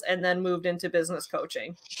sales and then moved into business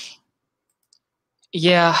coaching.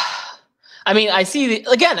 Yeah. I mean, I see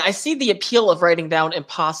the appeal of writing down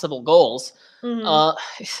impossible goals. Mm-hmm.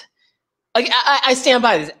 I stand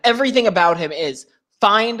by this. Everything about him is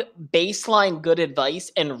find baseline good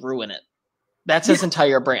advice and ruin it. That's his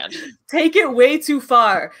entire brand. Take it way too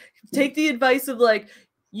far. Take the advice of like,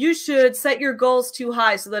 you should set your goals too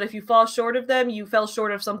high so that if you fall short of them, you fell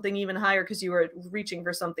short of something even higher because you were reaching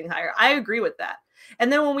for something higher. I agree with that.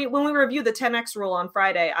 And then when we review the 10X rule on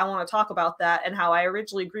Friday, I want to talk about that and how I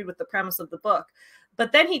originally agreed with the premise of the book.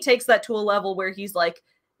 But then he takes that to a level where he's like,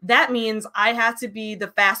 that means I have to be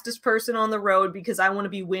the fastest person on the road because I want to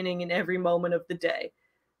be winning in every moment of the day.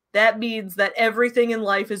 That means that everything in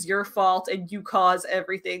life is your fault and you cause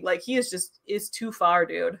everything. Like, he is too far,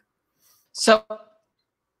 dude. So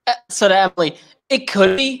to Emily, it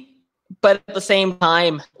could be, but at the same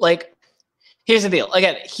time, like, here's the deal.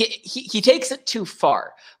 Again, he takes it too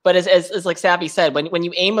far. But as like Savvy said, when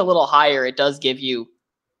you aim a little higher, it does give you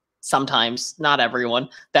sometimes, not everyone,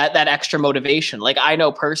 that extra motivation. Like, I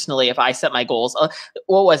know personally, if I set my goals,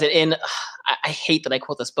 what was it in? I hate that I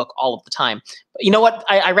quote this book all of the time. But you know what?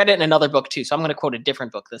 I read it in another book too, so I'm going to quote a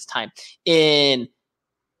different book this time.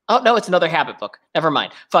 Oh, no, it's another habit book. Never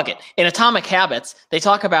mind. Fuck it. In Atomic Habits, they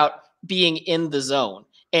talk about being in the zone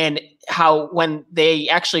and how when they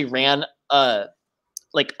actually ran a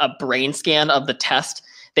brain scan of the test,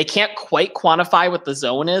 they can't quite quantify what the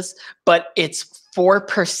zone is, but it's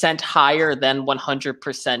 4% higher than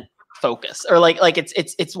 100% focus, or like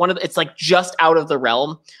it's like just out of the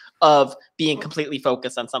realm of being completely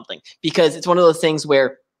focused on something, because it's one of those things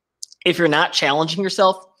where if you're not challenging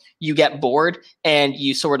yourself, you get bored and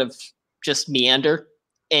you sort of just meander.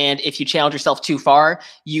 And if you challenge yourself too far,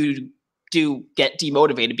 you do get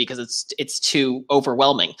demotivated because it's too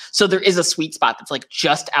overwhelming. So there is a sweet spot that's like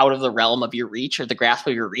just out of the realm of your reach or the grasp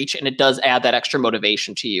of your reach. And it does add that extra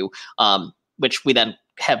motivation to you, which we then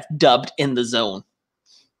have dubbed in the zone.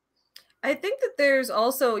 I think that there's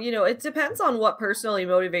also, it depends on what personally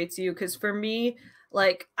motivates you. Because for me,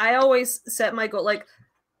 like, I always set my goal, like,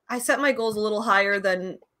 I set my goals a little higher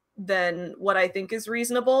than what I think is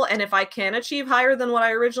reasonable. And if I can achieve higher than what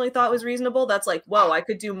I originally thought was reasonable, that's like, whoa, I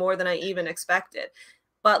could do more than I even expected.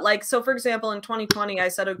 But like, so for example, in 2020, I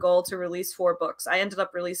set a goal to release 4 books. I ended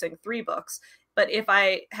up releasing 3 books. But if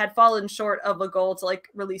I had fallen short of a goal to like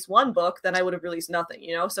release 1 book, then I would have released nothing,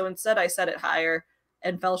 So instead I set it higher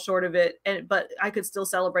and fell short of it. But I could still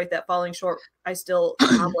celebrate that falling short. I still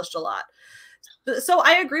accomplished a lot. So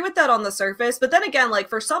I agree with that on the surface. But then again, like,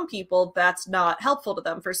 for some people, that's not helpful to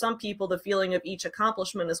them. For some people, the feeling of each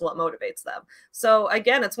accomplishment is what motivates them. So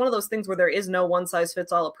again, it's one of those things where there is no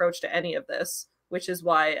one-size-fits-all approach to any of this, which is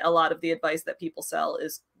why a lot of the advice that people sell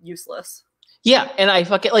is useless. Yeah, and I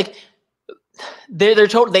fucking, like,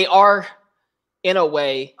 they are, in a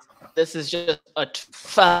way, this is just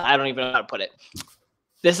I don't even know how to put it.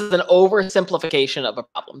 This is an oversimplification of a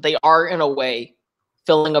problem. They are, in a way,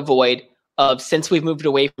 filling a void of, since we've moved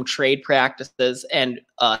away from trade practices and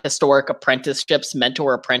historic apprenticeships,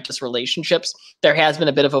 mentor-apprentice relationships, there has been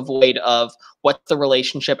a bit of a void of what's the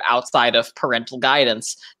relationship outside of parental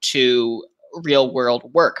guidance to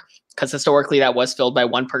real-world work. Because historically, that was filled by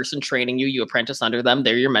one person training you. You apprentice under them.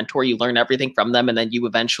 They're your mentor. You learn everything from them. And then you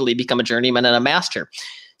eventually become a journeyman and a master.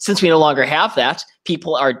 since we no longer have that,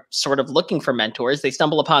 people are sort of looking for mentors. They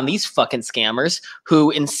stumble upon these fucking scammers who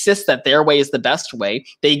insist that their way is the best way.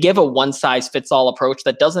 They give a one-size-fits-all approach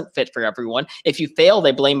that doesn't fit for everyone. If you fail,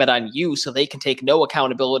 they blame it on you so they can take no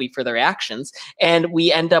accountability for their actions. And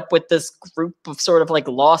we end up with this group of sort of like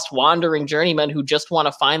lost, wandering journeymen who just want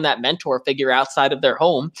to find that mentor figure outside of their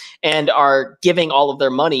home and are giving all of their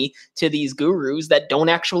money to these gurus that don't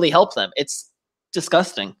actually help them. It's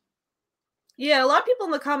disgusting. Yeah, a lot of people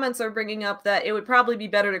in the comments are bringing up that it would probably be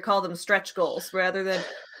better to call them stretch goals rather than,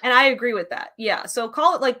 and I agree with that. Yeah, so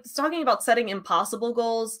call it like talking about setting impossible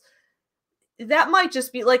goals. That might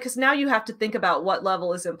just be like, because now you have to think about what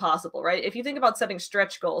level is impossible, right? If you think about setting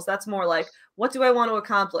stretch goals, that's more like, what do I want to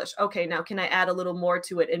accomplish? Okay, now can I add a little more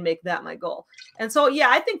to it and make that my goal? And so, yeah,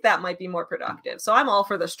 I think that might be more productive. So I'm all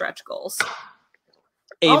for the stretch goals.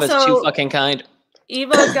 Ava's also, too fucking kind.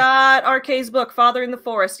 Eva got RK's book, Father in the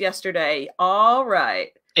Forest, yesterday. All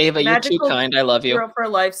right. Ava, Magical you're too kind. I love you. Hero for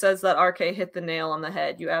Life says that RK hit the nail on the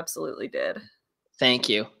head. You absolutely did. Thank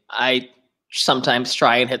you. I sometimes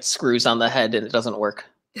try and hit screws on the head and it doesn't work.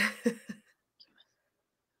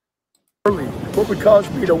 What would cause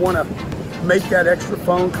me to want to make that extra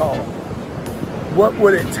phone call? What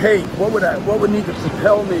would it take? What would need to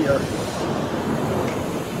propel me or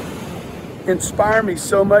inspire me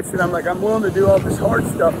so much that I'm like, I'm willing to do all this hard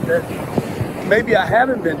stuff that maybe I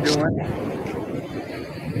haven't been doing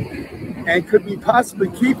and could be possibly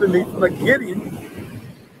keeping me from getting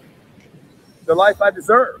the life I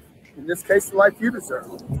deserve. In this case, the life you deserve.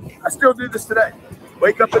 I still do this today.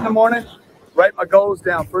 Wake up in the morning, write my goals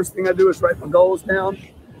down. First thing I do is write my goals down.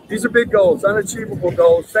 These are big goals, unachievable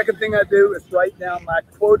goals. Second thing I do is write down my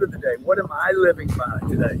quote of the day. What am I living by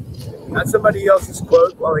today? Not somebody else's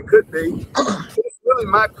quote. Well, it could be. It's really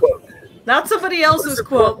my quote. Not somebody else's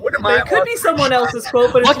quote. It could be someone else's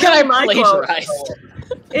quote, but it's really my quote.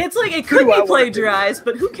 It's like it could be plagiarized,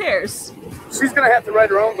 but who cares? She's going to have to write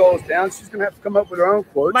her own goals down. She's going to have to come up with her own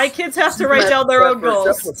quotes. My kids have to write down their own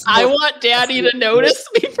goals. I want Daddy to notice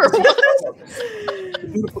me for once. The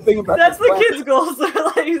beautiful thing about that's the kids' goals. They're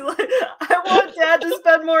like, I want Dad to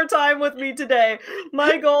spend more time with me today.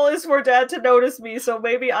 My goal is for Dad to notice me, so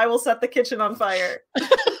maybe I will set the kitchen on fire.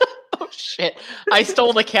 Oh, shit. I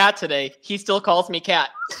stole the cat today. He still calls me Cat.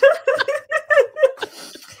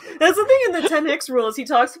 That's the thing in the 10X rules. He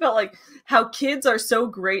talks about like how kids are so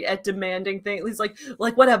great at demanding things. He's like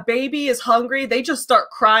when a baby is hungry, they just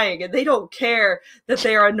start crying and they don't care that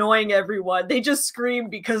they are annoying everyone. They just scream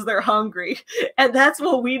because they're hungry. And that's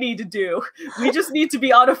what we need to do. We just need to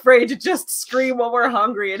be unafraid to just scream when we're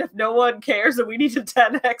hungry. And if no one cares, then we need to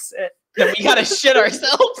 10X it. Then we gotta shit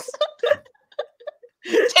ourselves.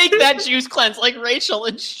 Take that juice cleanse like Rachel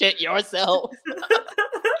and shit yourself.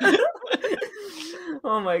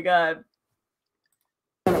 Oh my God.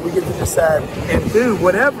 We get to decide and do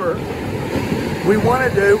whatever we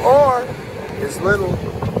want to do, or as little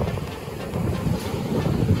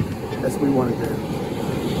as we want to do.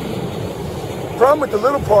 The problem with the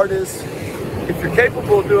little part is if you're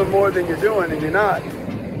capable of doing more than you're doing and you're not,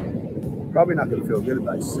 you're probably not going to feel good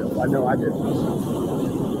about yourself. I know I did.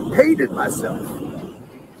 Hated myself.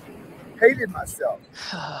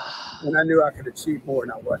 When I knew I could achieve more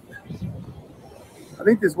and I wasn't. I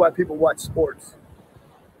think this is why people watch sports.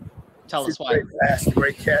 Tell us why. Great pass,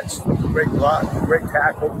 great catch, great block, great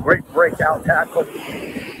tackle, great breakout tackle,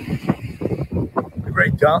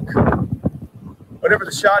 great dunk, whatever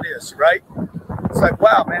the shot is, right? It's like,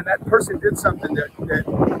 wow, man, that person did something that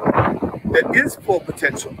is full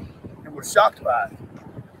potential, and we're shocked by it.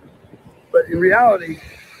 But in reality,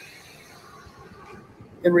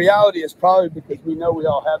 it's probably because we know we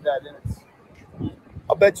all have that in us.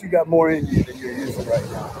 I'll bet you got more in you than you're using right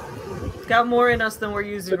now. Got more in us than we're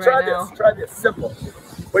using right now. Try this. Simple.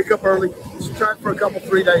 Wake up early. Just try it for a couple,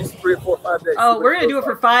 3 days, 3 or 4, 5 days. Oh, we're going to do it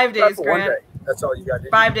for 5 days, Grant. 1 day. That's all you got to do.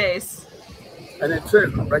 5 days. And then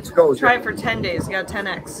 2. Write your goals. Try it for 10 days. You got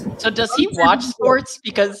 10X. So does he watch sports?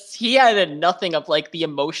 Because he had nothing of like the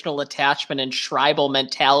emotional attachment and tribal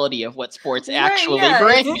mentality of what sports actually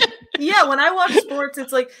bring. Yeah, when I watch sports,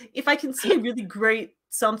 it's like if I can see a really great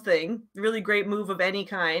really great move of any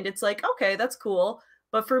kind, it's like, okay, that's cool.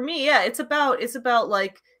 But for me, yeah, it's about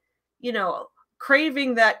like, you know,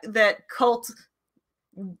 craving that cult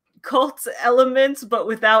elements, but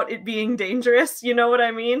without it being dangerous. You know what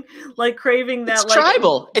I mean? Like craving that. It's like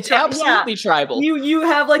tribal. It's absolutely tribal. You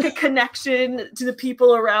have like a connection to the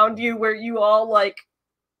people around you where you all like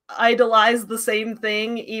idolize the same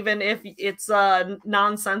thing, even if it's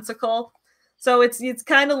nonsensical. So it's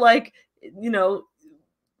kind of like, you know,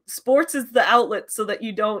 sports is the outlet so that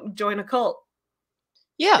you don't join a cult.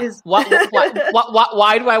 Yeah. Why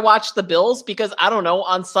do I watch the Bills? Because I don't know.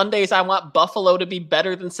 On Sundays, I want Buffalo to be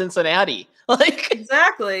better than Cincinnati. Like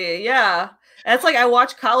exactly. Yeah. That's like I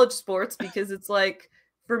watch college sports because it's like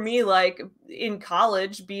for me, like in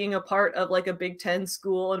college, being a part of like a Big Ten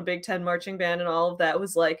school and Big Ten marching band and all of that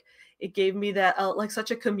was like it gave me that like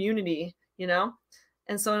such a community, you know.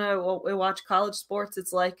 And so when I watch college sports,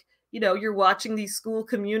 it's like you're watching these school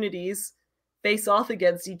communities face off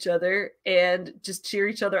against each other and just cheer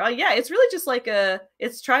each other on. Yeah, it's really just like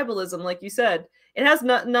it's tribalism, like you said. It has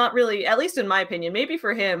not really, at least in my opinion, maybe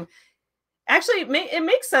for him. Actually, it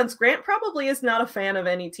makes sense. Grant probably is not a fan of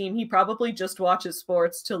any team. He probably just watches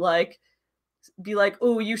sports to like be like,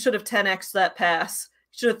 "Oh, you should have 10x that pass.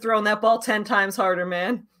 You should have thrown that ball 10 times harder,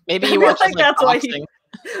 man." Maybe he watches like that's boxing.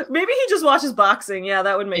 Maybe he just watches boxing. Yeah,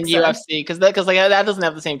 that would make sense. UFC, because like that doesn't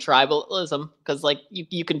have the same tribalism. Because like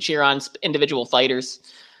you can cheer on individual fighters.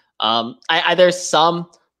 There's some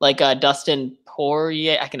like Dustin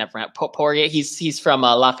Poirier. I can never pronounce Poirier. He's from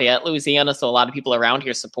Lafayette, Louisiana, so a lot of people around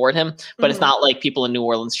here support him. But it's not like people in New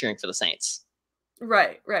Orleans cheering for the Saints.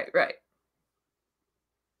 Right.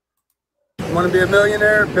 You want to be a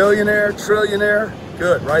millionaire, billionaire, trillionaire?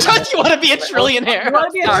 Good, right? Don't you want to be a trillionaire? You want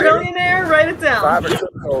to be a trillionaire? Write it down. 5 or 6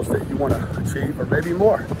 goals that you want to achieve, or maybe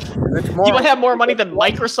more. And then tomorrow, you want to have more money than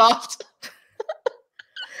Microsoft?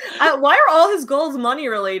 Why are all his goals money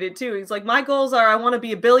related too? He's like, my goals are I want to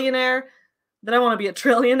be a billionaire, then I want to be a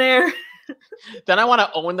trillionaire. Then I want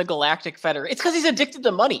to own the Galactic Federation. It's because he's addicted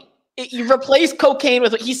to money. You replace cocaine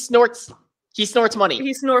with he snorts money.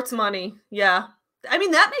 He snorts money. Yeah. I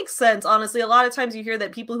mean, that makes sense, honestly. A lot of times you hear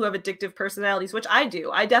that people who have addictive personalities, which I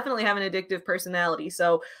do. I definitely have an addictive personality.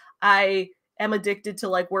 So I am addicted to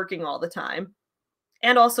like working all the time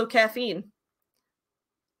and also caffeine.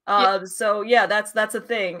 So yeah, that's a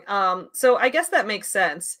thing. So I guess that makes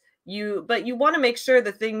sense. But you want to make sure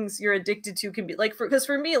the things you're addicted to can be like, because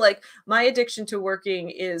for me, like my addiction to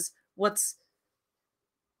working is what's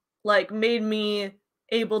like made me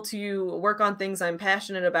able to work on things I'm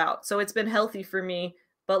passionate about. So it's been healthy for me.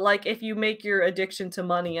 But like if you make your addiction to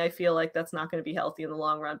money, I feel like that's not going to be healthy in the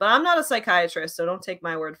long run. But I'm not a psychiatrist, so don't take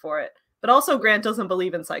my word for it. But also Grant doesn't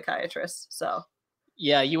believe in psychiatrists, so.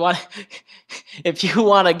 Yeah, if you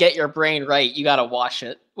want to get your brain right, you got to wash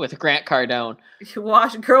it with Grant Cardone.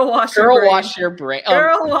 Girl, wash your brain.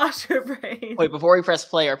 Girl, wash your brain. Wait, before we press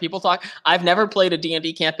play, are people talk? I've never played a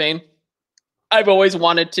D&D campaign. I've always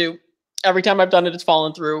wanted to. Every time I've done it, it's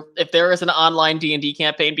fallen through. If there is an online D&D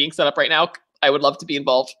campaign being set up right now, I would love to be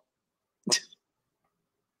involved.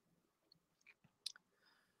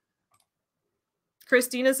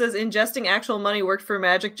 Christina says ingesting actual money worked for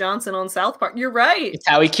Magic Johnson on South Park. You're right. It's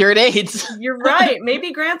how he cured AIDS. You're right.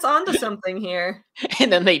 Maybe Grant's onto something here.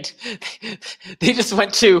 And then they just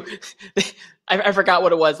went to, I forgot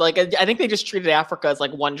what it was. Like, I think they just treated Africa as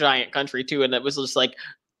like one giant country too. And it was just like,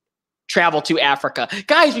 travel to Africa.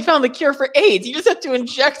 Guys, we found the cure for AIDS. You just have to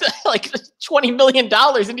inject like $20 million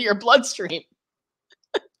into your bloodstream.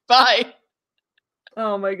 Bye.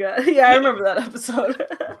 Oh my God. Yeah, I remember that episode.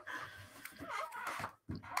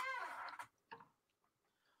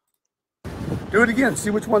 Do it again. See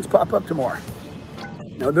which ones pop up tomorrow.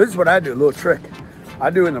 Now, this is what I do, a little trick. I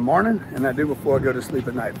do in the morning and I do before I go to sleep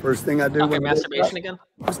at night. First thing I do. Okay, masturbation again?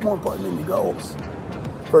 What's more important than your goals?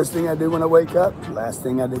 First thing I do when I wake up, last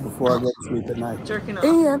thing I do before I go to sleep at night. Jerking off.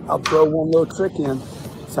 And I'll throw one little trick in.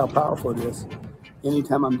 That's how powerful it is.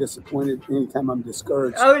 Anytime I'm disappointed, anytime I'm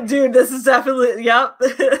discouraged. Oh, dude, this is definitely, yep.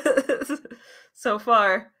 So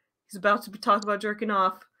far, he's about to talk about jerking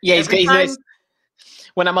off. Yeah, he's nice.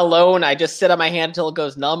 When I'm alone, I just sit on my hand until it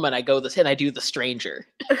goes numb, and I do the stranger.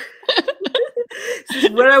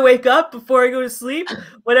 When I wake up, before I go to sleep,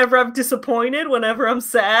 whenever I'm disappointed, whenever I'm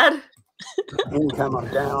sad. Anytime I'm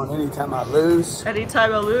down, anytime I lose.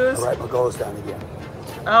 Anytime I lose. I write my goals down again.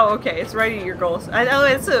 Oh, okay. It's writing your goals. I know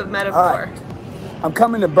it's a metaphor. Right. I'm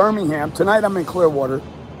coming to Birmingham. Tonight I'm in Clearwater.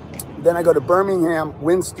 Then I go to Birmingham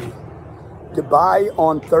Wednesday. Dubai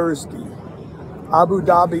on Thursday. Abu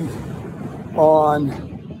Dhabi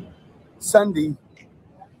on Sunday.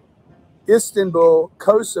 Istanbul,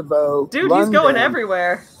 Kosovo, dude, London, he's going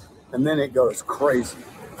everywhere. And then it goes crazy.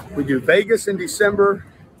 We do Vegas in December,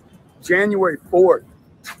 January 4th.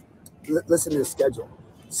 Listen to the schedule.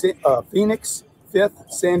 Phoenix,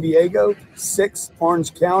 5th, San Diego, 6th,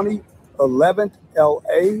 Orange County, 11th,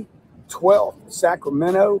 LA, 12th,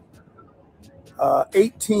 Sacramento,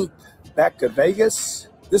 18th, back to Vegas.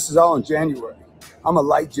 This is all in January. I'm gonna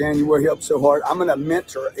light January up so hard. I'm gonna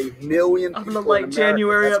mentor 1 million people. I'm gonna light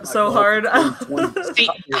January up so hard. See,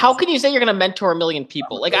 how can you say you're gonna mentor 1 million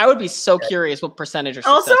people? Like, I would be so curious what percentage are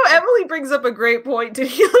Also, successful. Emily brings up a great point. Did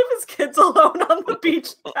he leave his kids alone on the beach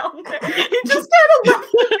down there? He just kind of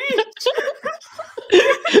left the beach.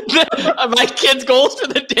 My kids' goals for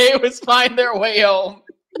the day was find their way home.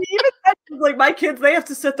 He even said, like, my kids, they have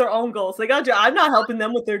to set their own goals. They got to. I'm not helping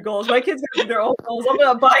them with their goals. My kids have their own goals. I'm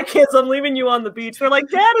gonna buy kids. I'm leaving you on the beach. They're like,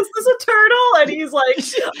 Dad, is this a turtle? And he's like,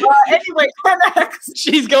 anyway, 10x.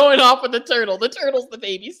 She's going off with the turtle. The turtle's the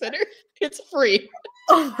babysitter. It's free.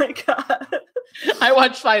 Oh my god. I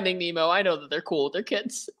watch Finding Nemo. I know that they're cool with their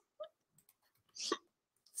kids.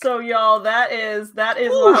 So y'all, that is how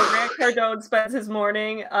Grant Cardone spends his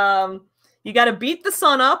morning. You got to beat the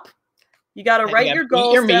sun up. You got to write your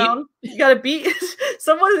goals down. You got to beat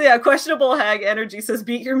someone. Yeah, questionable hag energy says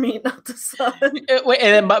beat your meat, not the sun. Wait,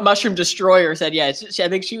 and then Mushroom Destroyer said, yeah, I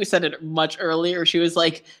think she said it much earlier. She was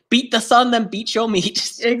like, beat the sun, then beat your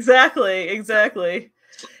meat. Exactly.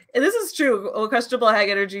 And this is true. Well, questionable hag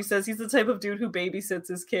energy says he's the type of dude who babysits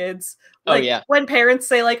his kids. Like, when parents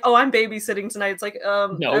say like, "Oh, I'm babysitting tonight," it's like,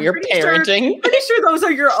 no, you're parenting. Pretty sure those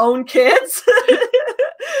are your own kids.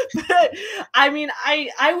 But I mean,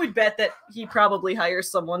 I would bet that he probably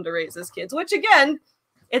hires someone to raise his kids. Which again,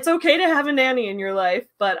 it's okay to have a nanny in your life,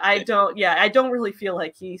 but I don't really feel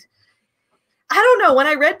like I don't know. When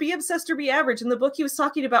I read Be Obsessed or Be Average in the book, he was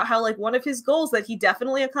talking about how like one of his goals that he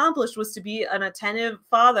definitely accomplished was to be an attentive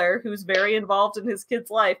father who's very involved in his kid's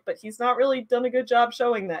life, but he's not really done a good job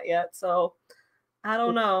showing that yet. So I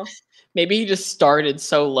don't know. Maybe he just started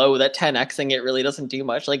so low that 10xing it really doesn't do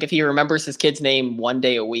much. Like if he remembers his kid's name 1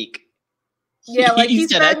 day a week. Yeah, like he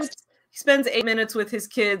spends 8 minutes with his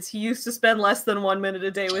kids. He used to spend less than 1 minute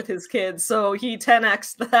a day with his kids. So he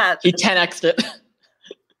 10x'd that. He 10x'd it.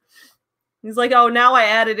 He's like, oh, now I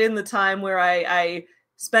added in the time where I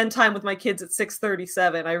spend time with my kids at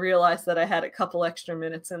 6:37. I realized that I had a couple extra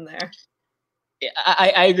minutes in there. Yeah,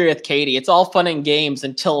 I agree with Katie. It's all fun and games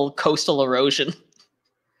until coastal erosion.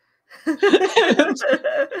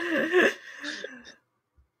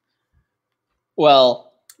 Well,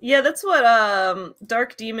 yeah, that's what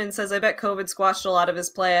Dark Demon says. I bet COVID squashed a lot of his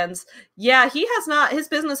plans. Yeah, he has not. His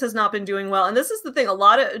business has not been doing well. And this is the thing. A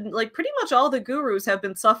lot of, like, pretty much all the gurus have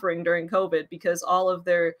been suffering during COVID because all of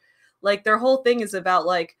their whole thing is about,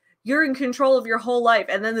 like, you're in control of your whole life.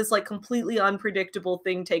 And then this, like, completely unpredictable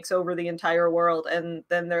thing takes over the entire world. And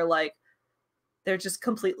then they're just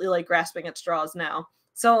completely, like, grasping at straws now.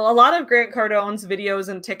 So a lot of Grant Cardone's videos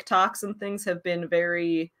and TikToks and things have been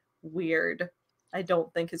very weird. I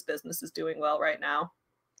don't think his business is doing well right now.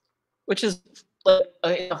 Which is like,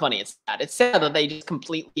 funny. It's sad. It's sad that they just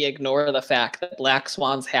completely ignore the fact that black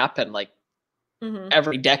swans happen like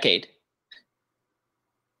every decade.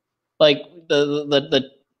 Like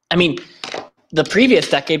I mean, the previous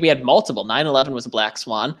decade we had multiple. 9/11 was a black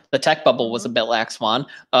swan. The tech bubble was a black swan.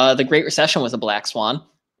 The Great Recession was a black swan.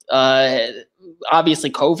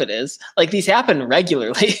 Obviously, COVID is. Like, these happen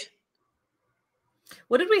regularly.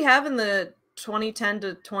 What did we have in the 2010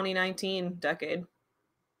 to 2019 decade?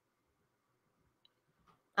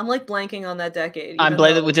 I'm like blanking on that decade.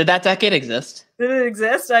 Did that decade exist? Did it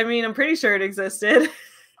exist? I mean, I'm pretty sure it existed.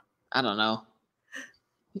 I don't know.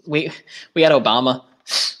 We had Obama.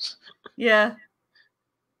 Yeah.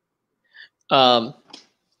 That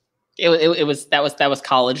was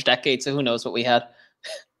college decade, so who knows what we had.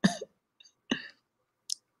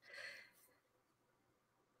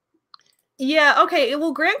 Yeah, okay.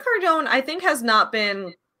 Well, Grant Cardone, I think,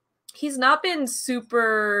 he's not been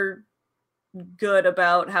super good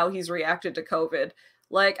about how he's reacted to COVID.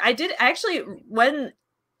 Like, I did actually, when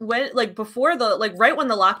like before the, like right when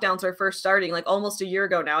the lockdowns are first starting, like almost a year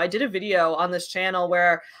ago now, I did a video on this channel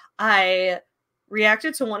where I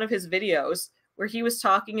reacted to one of his videos where he was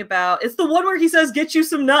talking about, it's the one where he says, get you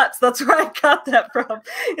some nuts. That's where I got that from.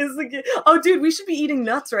 It's like, oh, dude, we should be eating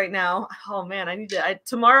nuts right now. Oh, man,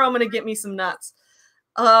 tomorrow I'm going to get me some nuts.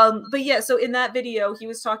 But yeah, so in that video, he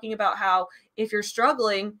was talking about how if you're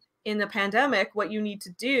struggling in the pandemic, what you need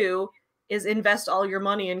to do is invest all your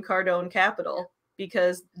money in Cardone Capital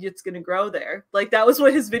because it's going to grow there. Like, that was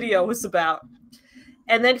what his video was about.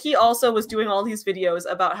 And then he also was doing all these videos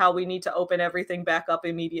about how we need to open everything back up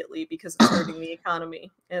immediately because it's hurting the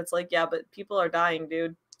economy. And it's like, yeah, but people are dying,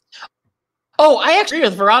 dude. Oh, I agree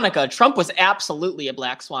with Veronica. Trump was absolutely a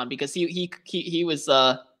black swan because he was,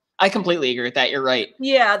 I completely agree with that. You're right.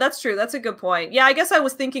 Yeah, that's true. That's a good point. Yeah, I guess I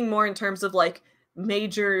was thinking more in terms of like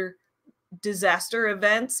major disaster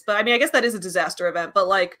events, but I mean, I guess that is a disaster event, but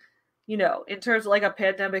like, you know, in terms of like a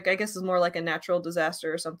pandemic, I guess is more like a natural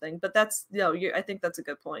disaster or something. But that's, you know, I think that's a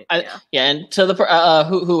good point. Yeah. Yeah. And to the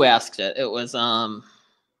who asked it, it was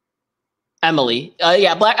Emily.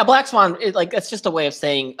 Yeah, a black swan. Like that's just a way of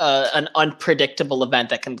saying an unpredictable event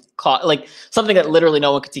that can cause like something that literally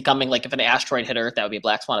no one could see coming. Like if an asteroid hit Earth, that would be a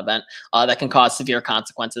black swan event that can cause severe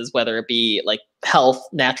consequences, whether it be like health,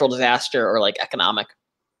 natural disaster, or like economic.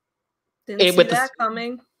 Didn't see that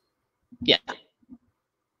coming. Yeah.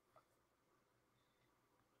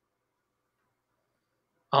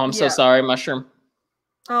 Oh, I'm so sorry, Mushroom.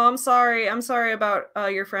 Oh, I'm sorry. I'm sorry about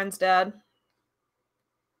your friend's dad.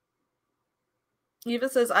 Eva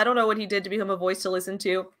says, I don't know what he did to become a voice to listen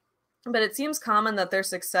to, but it seems common that their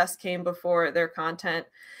success came before their content.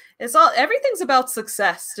 Everything's about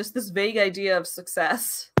success, just this vague idea of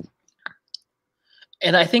success.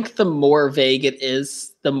 And I think the more vague it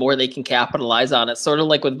is, the more they can capitalize on it. Sort of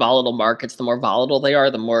like with volatile markets, the more volatile they are,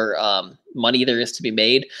 the more money there is to be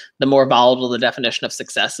made. The more volatile the definition of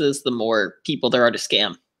success is, the more people there are to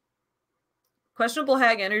scam. Questionable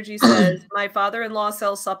Hag Energy says, my father-in-law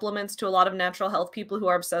sells supplements to a lot of natural health people who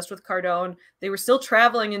are obsessed with Cardone. They were still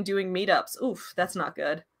traveling and doing meetups. Oof, that's not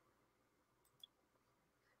good.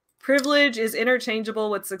 Privilege is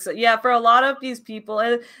interchangeable with success. Yeah, for a lot of these people,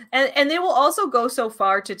 and they will also go so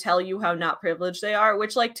far to tell you how not privileged they are,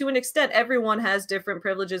 which, like, to an extent, everyone has different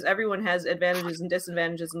privileges. Everyone has advantages and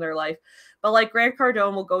disadvantages in their life. But, like, Grant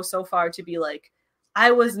Cardone will go so far to be like,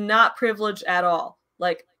 I was not privileged at all.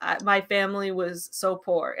 Like, my family was so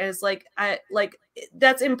poor. And it's like,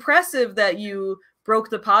 that's impressive that you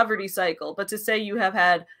broke the poverty cycle. But to say you have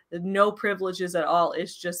had no privileges at all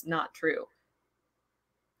is just not true.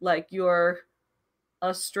 Like, you're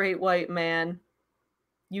a straight white man.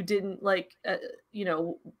 You didn't, like,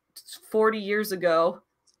 40 years ago,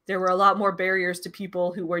 there were a lot more barriers to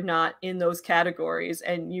people who were not in those categories,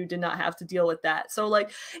 and you did not have to deal with that. So, like,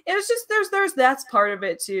 it's just, there's that's part of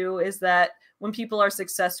it too, is that when people are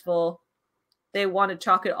successful, they want to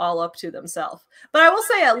chalk it all up to themselves. But I will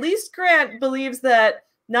say, at least Grant believes that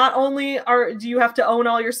not only do you have to own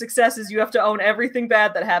all your successes, you have to own everything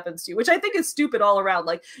bad that happens to you, which I think is stupid all around.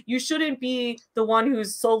 Like, you shouldn't be the one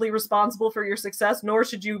who's solely responsible for your success, nor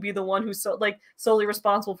should you be the one who's solely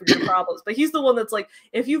responsible for your problems. But he's the one that's like,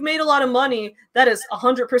 if you've made a lot of money, that is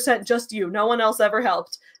 100% just you. No one else ever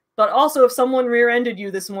helped. But also, if someone rear-ended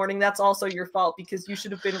you this morning, that's also your fault, because you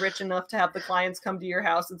should have been rich enough to have the clients come to your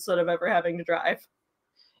house instead of ever having to drive.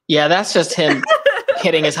 Yeah, that's just him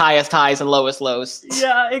hitting his highest highs and lowest lows.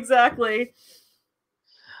 Yeah, exactly.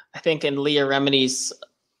 I think in Leah Remini's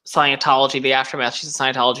Scientology, the aftermath, she's a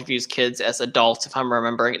Scientology views kids as adults, if I'm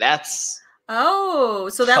remembering. That's so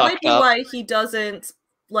that might be why he doesn't,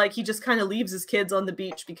 like, he just kind of leaves his kids on the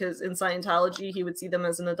beach, because in Scientology he would see them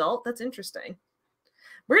as an adult. That's interesting.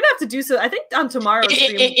 We're gonna have to do so. I think on tomorrow's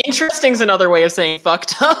stream. Interesting is another way of saying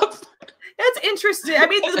fucked up. That's interesting. I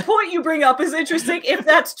mean, the point you bring up is interesting. If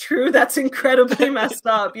that's true, that's incredibly messed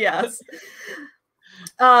up. Yes.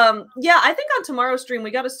 Yeah, I think on tomorrow's stream,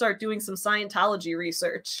 we got to start doing some Scientology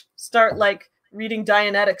research. Start, like, reading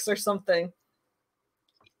Dianetics or something.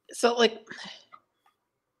 So, like,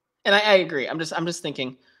 and I agree. I'm just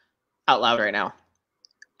thinking out loud right now.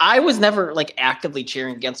 I was never, like, actively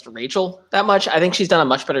cheering against Rachel that much. I think she's done a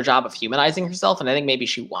much better job of humanizing herself, and I think maybe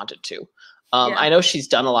she wanted to. Yeah. I know she's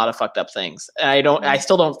done a lot of fucked up things. And I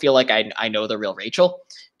still don't feel like I know the real Rachel,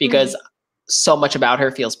 because so much about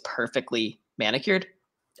her feels perfectly manicured.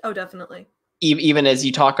 Oh, definitely. Even as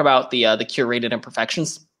you talk about the curated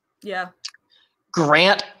imperfections. Yeah.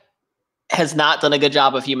 Grant has not done a good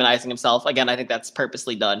job of humanizing himself. Again, I think that's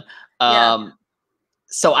purposely done.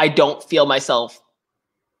 So I don't feel myself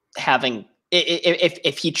having,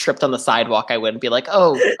 if he tripped on the sidewalk, I wouldn't be like,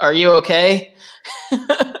 oh, are you okay?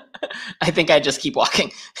 I think I'd just keep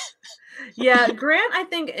walking. Yeah, Grant, I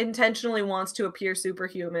think, intentionally wants to appear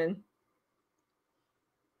superhuman.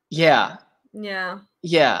 Yeah. Yeah.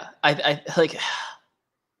 Yeah. I like,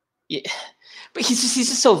 yeah. But he's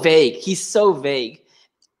just so vague. He's so vague.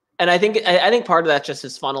 And I think part of that's just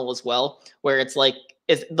his funnel as well, where it's like,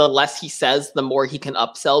 the less he says, the more he can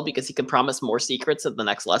upsell, because he can promise more secrets at the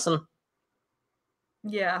next lesson.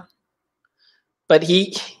 Yeah. But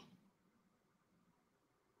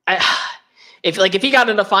if he got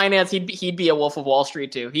into finance, he'd be a Wolf of Wall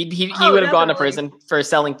Street too. He would have gone to prison for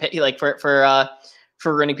selling, like, for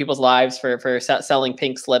ruining people's lives, for selling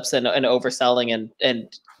pink slips and overselling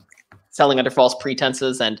and selling under false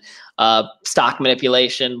pretenses and stock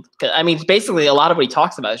manipulation. I mean, basically, a lot of what he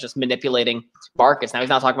talks about is just manipulating markets. Now, he's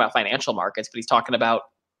not talking about financial markets, but he's talking about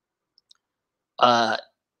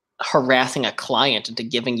harassing a client into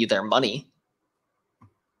giving you their money.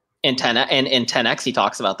 in 10X, he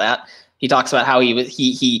talks about that. He talks about how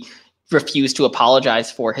he refused to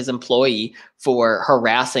apologize for his employee for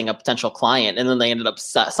harassing a potential client, and then they ended up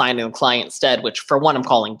signing the client instead, which for one, I'm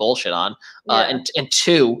calling bullshit on, and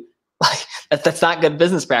two, like that's not good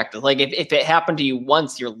business practice. Like if it happened to you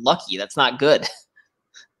once, you're lucky. That's not good.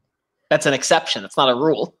 That's an exception. That's not a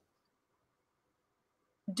rule.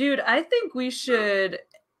 Dude, I think we should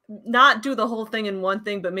not do the whole thing in one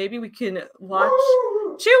thing, but maybe we can watch.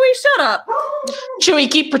 Chewie, shut up.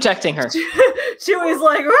 Chewie, keep protecting her. Chewie's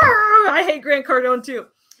like, I hate Grant Cardone too.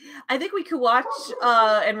 I think we could watch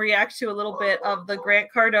and react to a little bit of the Grant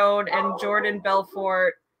Cardone and Jordan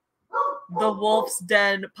Belfort, the Wolf's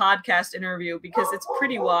Den podcast interview, because it's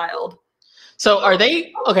pretty wild. So are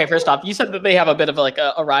they okay? First off, you said that they have a bit of like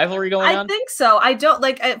a rivalry going on. I think so. I don't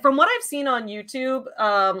like from what I've seen on YouTube.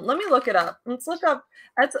 Let me look it up. Let's look up.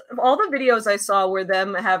 That's all the videos I saw were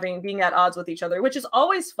them being at odds with each other, which is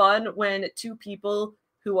always fun when two people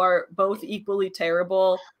who are both equally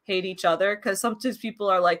terrible hate each other. Because sometimes people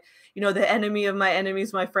are like, you know, the enemy of my enemy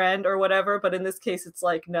is my friend or whatever. But in this case, it's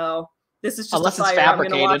like, no, this is just unless a fight I'm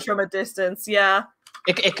going to watch from a distance. Yeah.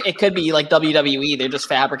 It could be like WWE. They're just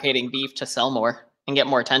fabricating beef to sell more and get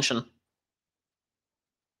more attention.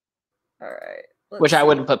 All right. Which I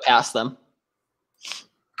wouldn't put past them.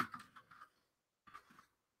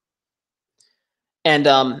 And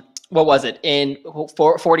what was it? In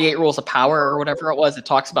 48 Rules of Power or whatever it was, it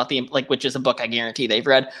talks about which is a book I guarantee they've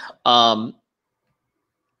read.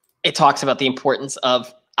 It talks about the importance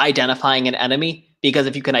of identifying an enemy, because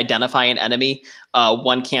if you can identify an enemy,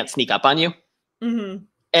 one can't sneak up on you. Mm-hmm.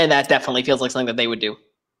 And that definitely feels like something that they would do.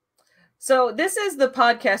 So this is the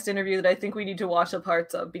podcast interview that I think we need to watch the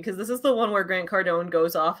parts of, because this is the one where Grant Cardone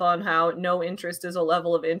goes off on how no interest is a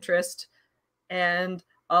level of interest and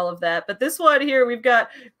all of that. But this one here, we've got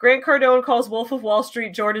Grant Cardone calls Wolf of Wall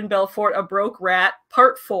Street Jordan Belfort a broke rat,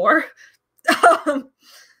 part 4.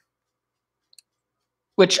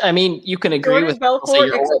 Which, I mean, you can agree Jordan with. Belfort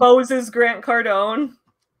exposes Grant Cardone.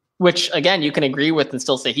 Which, again, you can agree with and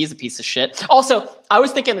still say he's a piece of shit. Also, I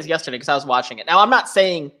was thinking this yesterday because I was watching it. Now, I'm not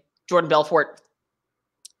saying Jordan Belfort.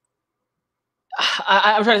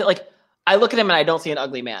 I'm trying to, like, I look at him and I don't see an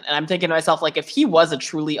ugly man. And I'm thinking to myself, like, if he was a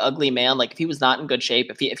truly ugly man, like, if he was not in good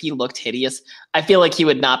shape, if he looked hideous, I feel like he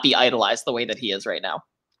would not be idolized the way that he is right now.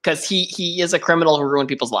 Because he is a criminal who ruined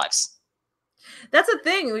people's lives. That's a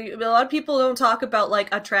thing. A lot of people don't talk about,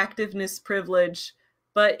 like, attractiveness privilege.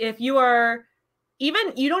 But if you are...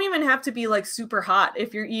 you don't even have to be like super hot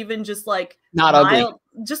if you're even just like not ugly,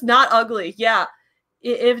 just not ugly. Yeah.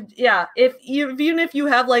 Even if you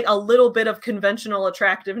have like a little bit of conventional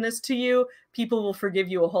attractiveness to you, people will forgive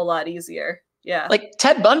you a whole lot easier. Yeah. Like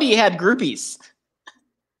Ted Bundy had groupies.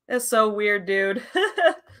 That's so weird, dude.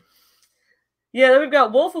 Yeah, then we've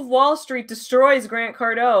got Wolf of Wall Street destroys Grant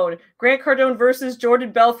Cardone. Grant Cardone versus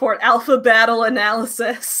Jordan Belfort alpha battle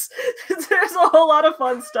analysis. There's a whole lot of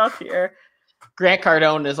fun stuff here. Grant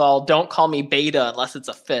Cardone is all, don't call me beta unless it's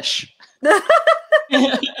a fish.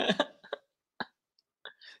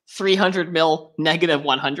 300 mil, negative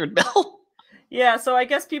 100 mil. Yeah, so I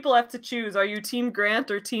guess people have to choose. Are you Team Grant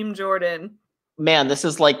or Team Jordan? Man, this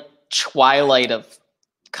is like Twilight of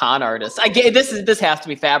con artists. This has to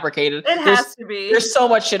be fabricated. Has to be. There's so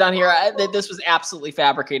much shit on here. This was absolutely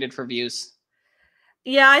fabricated for views.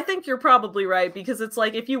 Yeah, I think you're probably right, because it's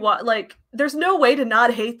like if you want, like, there's no way to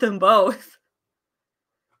not hate them both.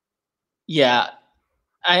 Yeah,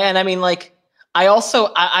 I mean, like,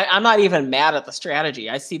 I'm not even mad at the strategy.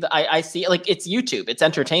 I see like, it's YouTube, it's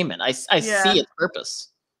entertainment. I see its purpose.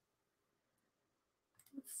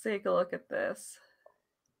 Let's take a look at this.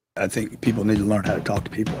 I think people need to learn how to talk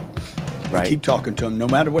to people. Right. Keep talking to them, no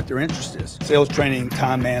matter what their interest is. Sales training,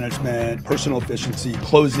 time management, personal efficiency,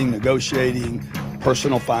 closing, negotiating,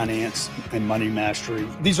 personal finance, and money mastery.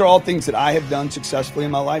 These are all things that I have done successfully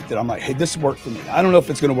in my life that I'm like, hey, this worked for me. I don't know if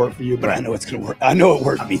it's going to work for you, but I know it's going to work. I know it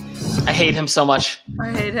worked for me. I hate him so much.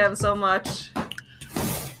 I hate him so much.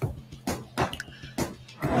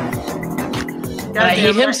 I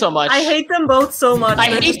hate him so much. I hate them both so much.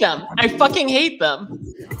 I hate them. I fucking hate them.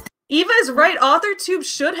 Eva is right. AuthorTube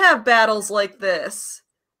should have battles like this.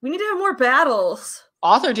 We need to have more battles.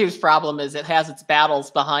 AuthorTube's problem is it has its battles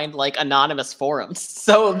behind like anonymous forums,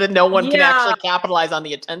 so that no one can actually capitalize on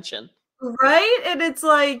the attention. Right? And it's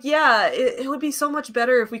like, yeah, it would be so much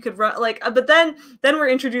better if we could run like, but then we're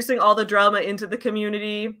introducing all the drama into the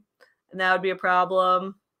community, and that would be a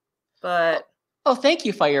problem. But oh, thank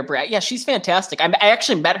you, Firebrat. Yeah, she's fantastic. I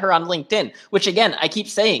actually met her on LinkedIn, which again, I keep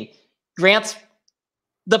saying,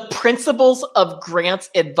 the principles of Grant's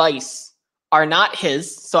advice are not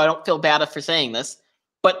his, so I don't feel bad for saying this.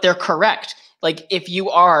 but they're correct. Like if you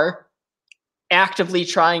are actively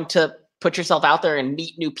trying to put yourself out there and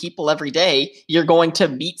meet new people every day, you're going to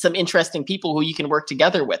meet some interesting people who you can work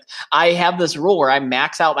together with. I have this rule where I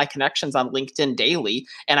max out my connections on LinkedIn daily,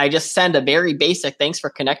 and I just send a very basic "thanks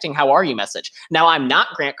for connecting, how are you" message. Now, I'm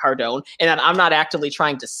not Grant Cardone, and I'm not actively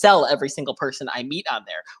trying to sell every single person I meet on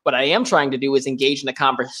there. What I am trying to do is engage in a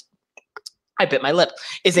conversation. I bit my lip.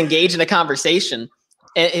 Is engage in a conversation.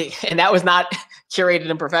 And that was not curated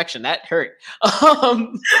in perfection. That hurt.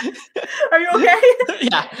 Are you okay?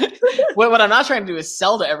 Yeah. What I'm not trying to do is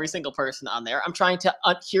sell to every single person on there. I'm trying to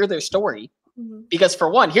hear their story. Because for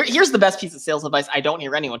one, here's the best piece of sales advice I don't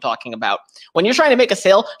hear anyone talking about. When you're trying to make a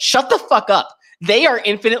sale, shut the fuck up. They are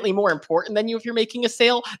infinitely more important than you if you're making a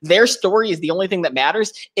sale. Their story is the only thing that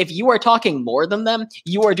matters. If you are talking more than them,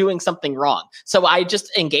 you are doing something wrong. So I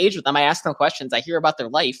just engage with them. I ask them questions. I hear about their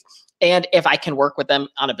life. And if I can work with them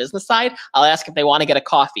on a business side, I'll ask if they want to get a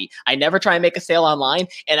coffee. I never try and make a sale online,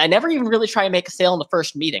 and I never even really try and make a sale in the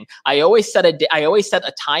first meeting. I always set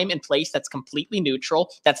a time and place that's completely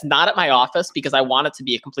neutral. That's not at my office because I want it to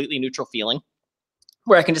be a completely neutral feeling,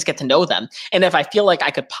 where I can just get to know them. And if I feel like I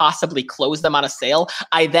could possibly close them on a sale,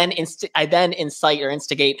 I then incite or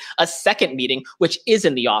instigate a second meeting, which is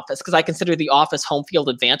in the office, because I consider the office home field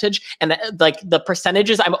advantage. And like the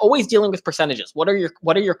percentages, I'm always dealing with percentages. What are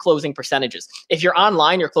your closing percentages? If you're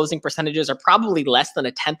online, your closing percentages are probably less than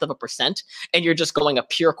 0.1%, and you're just going a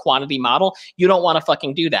pure quantity model. You don't want to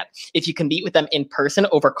fucking do that. If you can meet with them in person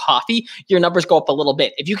over coffee, your numbers go up a little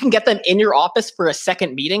bit. If you can get them in your office for a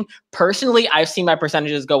second meeting, personally, I've seen my percentages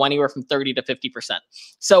go anywhere from 30 to 50%.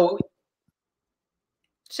 So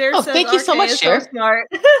Cher says, thank you so much, Cher. So smart.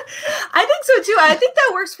 I think so too. I think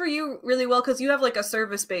that works for you really well because you have like a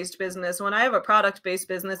service-based business. When I have a product-based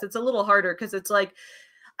business, it's a little harder because it's like,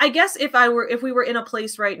 I guess if we were in a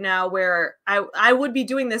place right now where I would be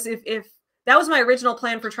doing this if that was my original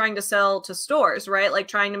plan for trying to sell to stores, right? Like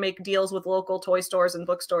trying to make deals with local toy stores and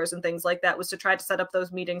bookstores and things like that, was to try to set up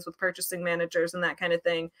those meetings with purchasing managers and that kind of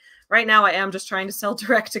thing. Right now, I am just trying to sell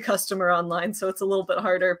direct to customer online. So it's a little bit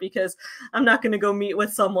harder because I'm not going to go meet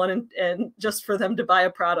with someone and just for them to buy a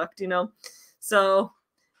product, you know? So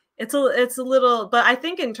it's a little, but I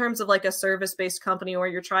think in terms of like a service-based company where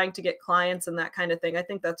you're trying to get clients and that kind of thing, I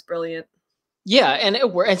think that's brilliant. Yeah, and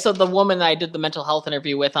so the woman I did the mental health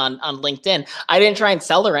interview with on LinkedIn, I didn't try and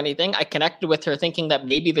sell her anything. I connected with her thinking that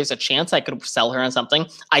maybe there's a chance I could sell her on something.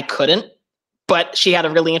 I couldn't, but she had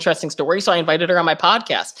a really interesting story, so I invited her on my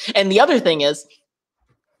podcast. And the other thing is,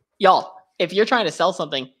 y'all, if you're trying to sell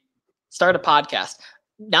something, start a podcast.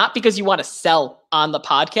 Not because you want to sell on the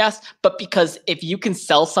podcast, but because if you can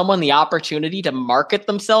sell someone the opportunity to market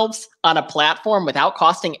themselves on a platform without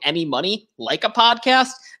costing any money, like a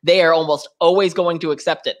podcast, they are almost always going to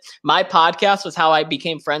accept it. My podcast was how I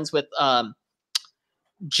became friends with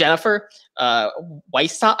Jennifer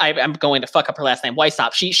Weissop. I'm going to fuck up her last name.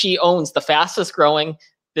 Weissop. She owns the fastest growing.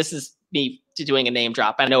 This is me doing a name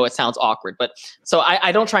drop. I know it sounds awkward, but so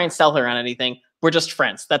I don't try and sell her on anything. We're just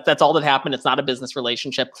friends. That's all that happened. It's not a business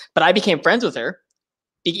relationship. But I became friends with her,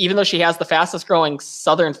 even though she has the fastest growing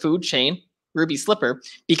Southern food chain, Ruby Slipper,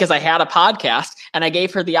 because I had a podcast and I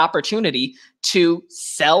gave her the opportunity to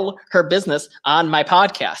sell her business on my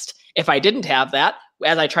podcast. If I didn't have that,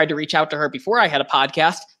 as I tried to reach out to her before I had a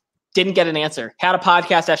podcast, didn't get an answer. Had a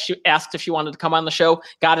podcast, asked if she wanted to come on the show,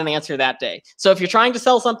 got an answer that day. So if you're trying to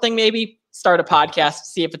sell something, maybe start a podcast,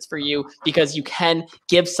 see if it's for you, because you can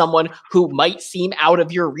give someone who might seem out of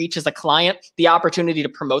your reach as a client the opportunity to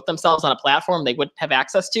promote themselves on a platform they wouldn't have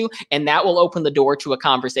access to, and that will open the door to a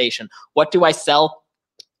conversation. What do I sell?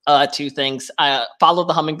 Two things. Follow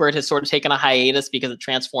the Hummingbird has sort of taken a hiatus because it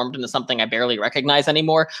transformed into something I barely recognize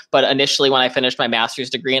anymore. But initially, when I finished my master's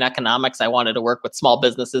degree in economics, I wanted to work with small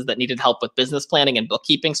businesses that needed help with business planning and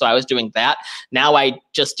bookkeeping. So I was doing that. Now I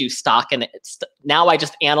just do stock, and now I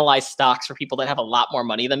just analyze stocks for people that have a lot more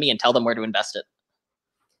money than me and tell them where to invest it.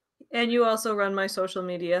 And you also run my social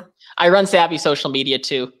media. I run Savvy Social Media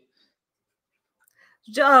too.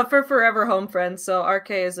 For Forever Home Friends. So RK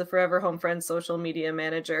is the Forever Home Friends social media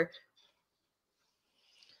manager.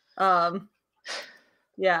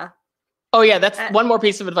 Yeah. Oh yeah, that's one more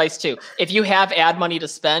piece of advice too. If you have ad money to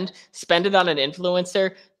spend it on an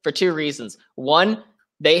influencer for two reasons. One,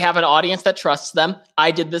 they have an audience that trusts them.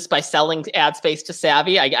 I did this by selling ad space to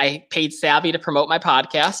Savvy. I paid Savvy to promote my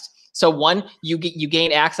podcast. So one, you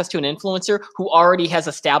gain access to an influencer who already has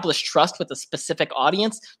established trust with a specific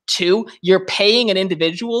audience. Two, you're paying an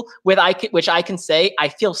individual which I can say, I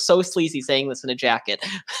feel so sleazy saying this in a jacket.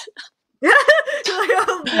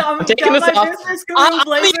 I'm taking this off. I'm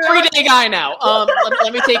the everyday guy now.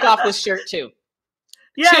 Let me take off this shirt too.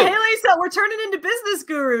 Yeah, Haley said we're turning into business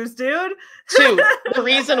gurus, dude. 2, the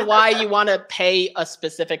reason why you want to pay a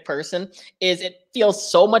specific person is it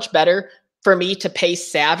feels so much better for me to pay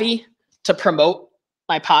Savvy to promote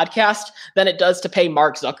my podcast than it does to pay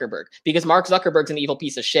Mark Zuckerberg, because Mark Zuckerberg's an evil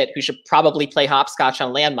piece of shit who should probably play hopscotch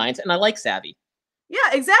on landmines, and I like Savvy.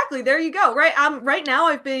 Yeah, exactly. There you go. Right. Right now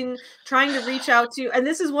I've been trying to reach out to, and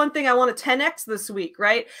this is one thing I want to 10x this week,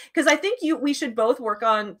 right? Because I think we should both work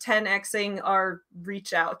on 10xing our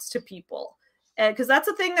reach outs to people. And because that's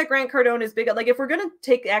the thing that Grant Cardone is big at. Like, if we're going to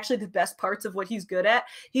take actually the best parts of what he's good at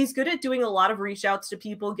doing a lot of reach outs to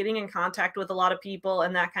people, getting in contact with a lot of people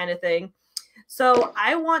and that kind of thing. So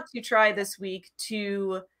I want to try this week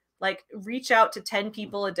to like reach out to 10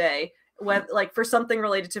 people a day, like for something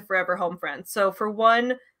related to Forever Home Friends. So for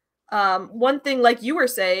one thing, like you were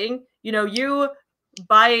saying, you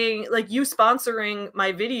sponsoring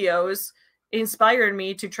my videos inspired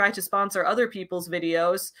me to try to sponsor other people's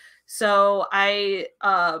videos. So I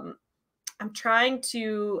want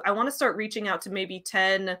to start reaching out to maybe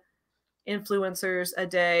 10 influencers a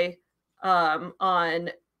day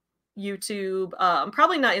on YouTube,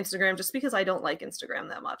 probably not Instagram, just because I don't like Instagram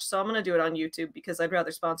that much. So I'm going to do it on YouTube because I'd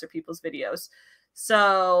rather sponsor people's videos.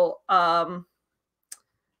 So,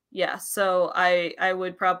 yeah, so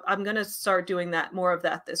I'm going to start doing more of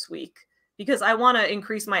that this week because I want to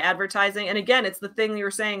increase my advertising. And again, it's the thing you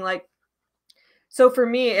were saying, like, so for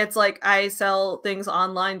me, it's like I sell things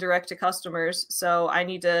online direct to customers. So I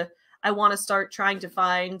want to start trying to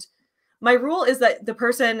find. My rule is that the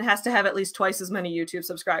person has to have at least twice as many YouTube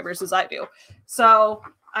subscribers as I do. So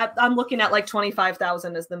I'm looking at like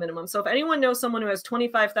 25,000 as the minimum. So if anyone knows someone who has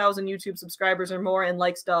 25,000 YouTube subscribers or more and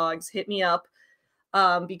likes dogs, hit me up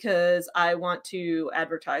because I want to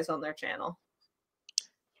advertise on their channel.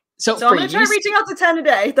 So I'm going to try reaching out to 10 a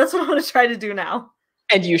day. That's what I'm going to try to do now.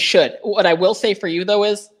 And you should. What I will say for you, though,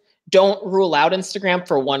 is don't rule out Instagram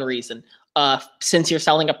for one reason. Since you're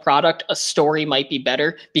selling a product, a story might be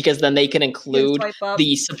better because then they can include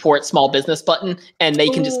the support small business button and they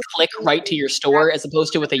can just click right to your store as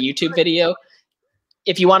opposed to with a YouTube video.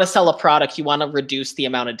 If you want to sell a product, you want to reduce the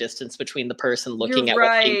amount of distance between the person looking at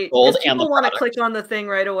what's being sold and the product. People want to click on the thing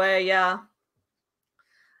right away. Yeah.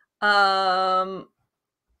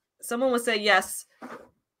 Someone would say yes.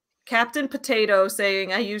 Captain Potato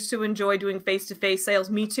saying, I used to enjoy doing face-to-face sales.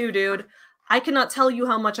 Me too, dude. I cannot tell you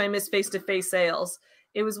how much I miss face-to-face sales.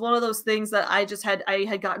 It was one of those things that I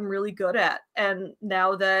had gotten really good at. And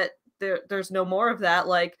now that there's no more of that,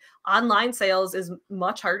 like online sales is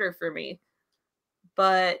much harder for me.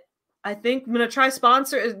 But I think I'm going to try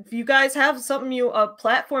sponsor. If you guys have a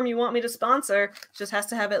platform you want me to sponsor, just has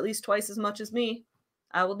to have at least twice as much as me.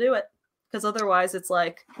 I will do it. Because otherwise it's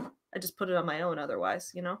like, I just put it on my own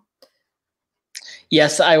otherwise,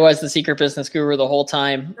 Yes, I was the secret business guru the whole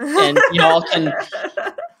time. And y'all can...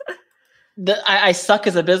 I suck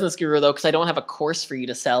as a business guru, though, because I don't have a course for you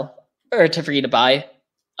to sell or for you to buy.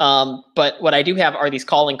 But what I do have are these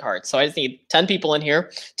calling cards. So I just need 10 people in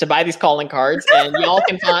here to buy these calling cards. And y'all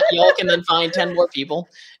can then find 10 more people.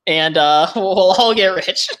 And we'll all get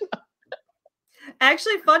rich.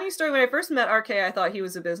 Actually, funny story. When I first met RK, I thought he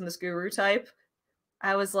was a business guru type.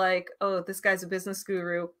 I was like, oh, this guy's a business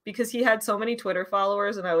guru because he had so many Twitter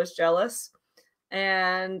followers and I was jealous.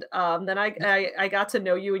 And then I got to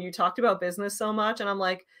know you and you talked about business so much. And I'm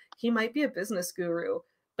like, he might be a business guru.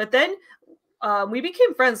 But then we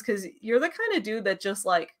became friends because you're the kind of dude that just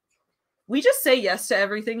like, we just say yes to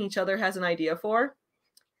everything each other has an idea for.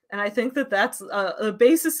 And I think that that's a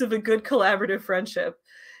basis of a good collaborative friendship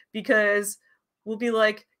because we'll be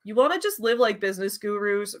like, you want to just live like business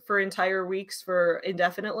gurus for entire weeks for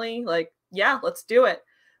indefinitely? Like, yeah, let's do it.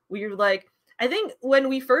 We're like, I think when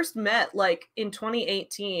we first met, like in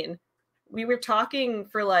 2018, we were talking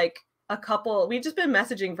for like we'd just been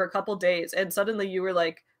messaging for a couple days. And suddenly you were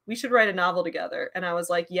like, we should write a novel together. And I was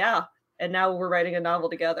like, yeah. And now we're writing a novel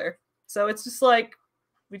together. So it's just like,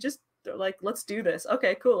 they're like, let's do this.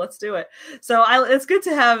 Okay, cool. Let's do it. So it's good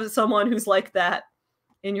to have someone who's like that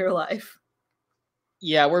in your life.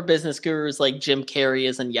 Yeah, we're business gurus like Jim Carrey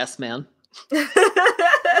is in Yes Man.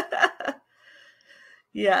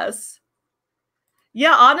 Yes.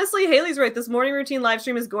 Yeah, honestly, Haley's right. This morning routine live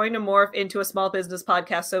stream is going to morph into a small business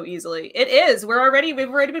podcast so easily. It is. We've already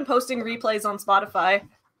been posting replays on Spotify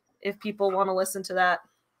if people want to listen to that.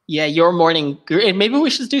 Yeah, your morning. Maybe we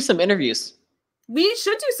should do some interviews. We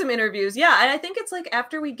should do some interviews. Yeah, and I think it's like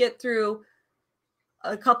after we get through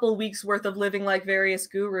a couple weeks worth of living like various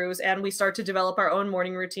gurus and we start to develop our own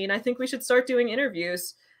morning routine, I think we should start doing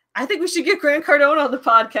interviews. I think we should get Grant Cardone on the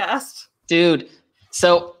podcast. Dude,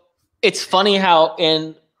 so it's funny how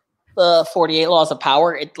the 48 laws of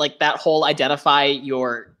power. It like that whole identify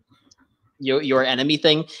your enemy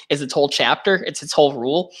thing is its whole chapter. It's its whole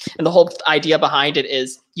rule. And the whole idea behind it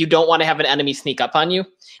is you don't want to have an enemy sneak up on you.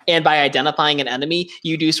 And by identifying an enemy,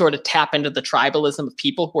 you do sort of tap into the tribalism of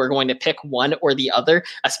people who are going to pick one or the other,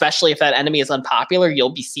 especially if that enemy is unpopular, you'll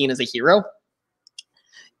be seen as a hero.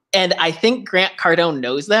 And I think Grant Cardone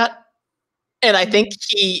knows that. And I think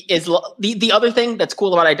he is the other thing that's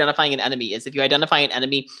cool about identifying an enemy is if you identify an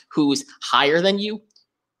enemy who's higher than you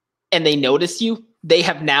and they notice you, they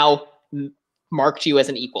have now marked you as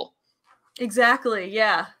an equal. Exactly.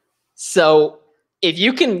 Yeah. So if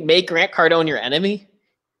you can make Grant Cardone your enemy,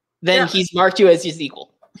 then he's marked you as his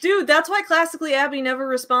equal. Dude, that's why classically Abby never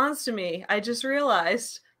responds to me. I just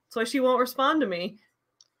realized. That's why she won't respond to me.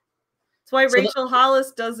 That's why Rachel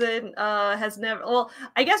Hollis doesn't, has never, well,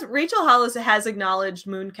 I guess Rachel Hollis has acknowledged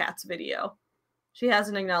Mooncat's video. She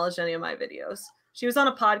hasn't acknowledged any of my videos. She was on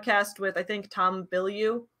a podcast with, I think, Tom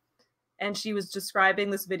Bilyeu, and she was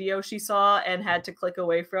describing this video she saw and had to click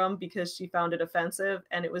away from because she found it offensive,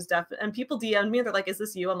 and it was definitely, and people DM'd me, they're like, is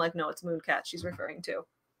this you? I'm like, no, it's Mooncat she's referring to.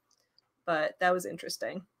 But that was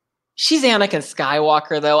interesting. She's Anakin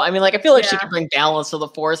Skywalker, though. I mean, like, I feel like she could bring balance to the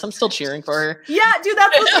Force. I'm still cheering for her. Yeah, dude,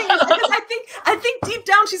 that's the thing. I think deep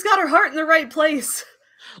down she's got her heart in the right place.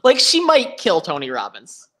 Like, she might kill Tony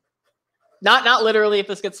Robbins. Not literally if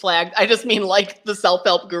this gets flagged. I just mean like the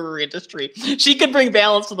self-help guru industry. She could bring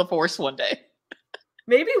balance to the Force one day.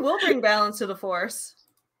 Maybe we'll bring balance to the Force.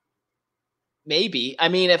 Maybe. I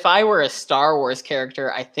mean, if I were a Star Wars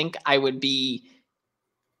character, I think I would be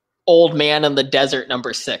Old Man in the Desert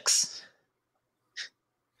 #6.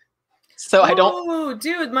 So I don't... Oh,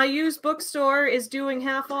 dude, my used bookstore is doing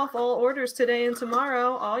half off all orders today and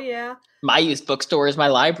tomorrow. Oh, yeah. My used bookstore is my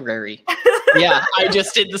library. Yeah, I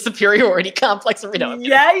just did the superiority complex.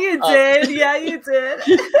 Yeah, you did. Yeah, you did.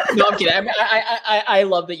 No, I'm kidding. I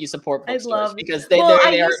love that you support bookstores because they are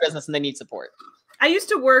a business and they need support. I used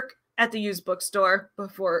to work at the used bookstore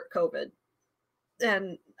before COVID,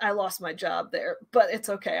 and I lost my job there, but it's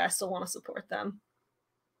okay. I still want to support them.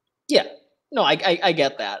 Yeah. No, I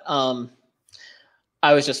get that.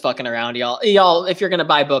 I was just fucking around, y'all. Y'all, if you're gonna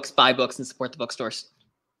buy books and support the bookstores.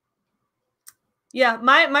 Yeah,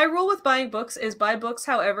 my rule with buying books is buy books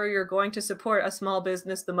however you're going to support a small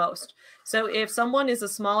business the most. So if someone is a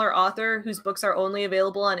smaller author whose books are only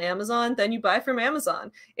available on Amazon, then you buy from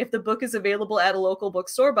Amazon. If the book is available at a local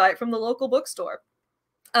bookstore, buy it from the local bookstore.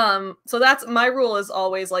 So that's my rule is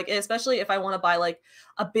always like, especially if I want to buy like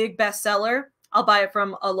a big bestseller, I'll buy it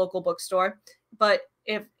from a local bookstore. But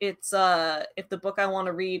if it's if the book I want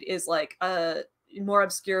to read is like a more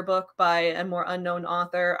obscure book by a more unknown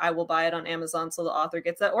author, I will buy it on Amazon so the author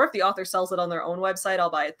gets that. Or if the author sells it on their own website, I'll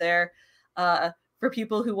buy it there. For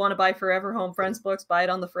people who want to buy Forever Home Friends books, buy it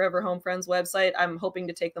on the Forever Home Friends website. I'm hoping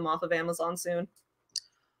to take them off of Amazon soon.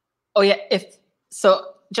 Oh yeah,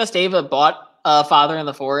 Just Ava bought Father in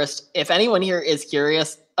the Forest. If anyone here is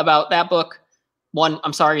curious about that book, 1,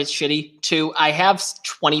 I'm sorry, it's shitty. 2, I have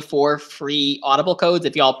 24 free Audible codes.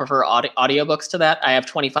 If y'all prefer audiobooks to that, I have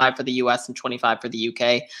 25 for the US and 25 for the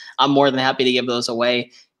UK. I'm more than happy to give those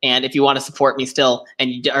away. And if you want to support me still and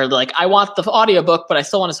you are like, I want the audiobook, but I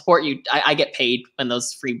still want to support you, I get paid when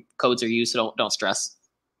those free codes are used, so don't stress.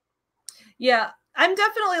 Yeah, I'm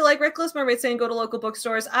definitely like Reckless Mermaid saying go to local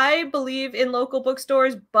bookstores. I believe in local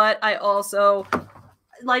bookstores, but I also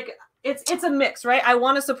like it's a mix, right? I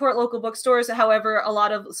want to support local bookstores. However, a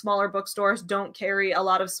lot of smaller bookstores don't carry a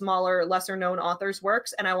lot of smaller, lesser known authors'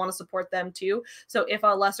 works, and I want to support them too. So if a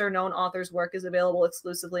lesser known author's work is available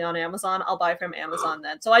exclusively on Amazon, I'll buy from Amazon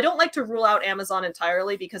then. So I don't like to rule out Amazon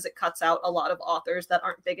entirely because it cuts out a lot of authors that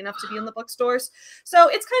aren't big enough to be in the bookstores. So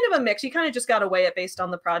it's kind of a mix. You kind of just got to weigh it based on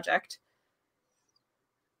the project.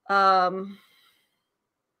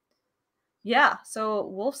 Yeah, so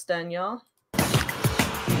Wolf's Den, y'all.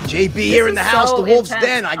 JB here in the house, the Wolf's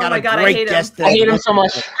Den. I got a great guest today. I hate him so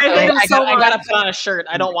much. I gotta put on a shirt.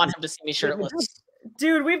 I don't want him to see me shirtless.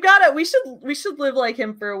 Dude, we've got it. We should live like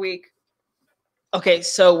him for a week. Okay,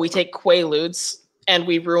 so we take Quaaludes and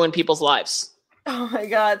we ruin people's lives. Oh my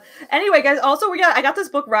god. Anyway, guys, also I got this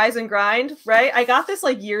book Rise and Grind, right? I got this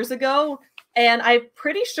like years ago, and I'm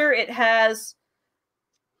pretty sure it has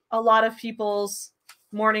a lot of people's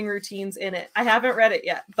morning routines in it. I haven't read it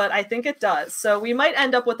yet, but I think it does. So we might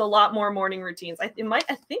end up with a lot more morning routines. I think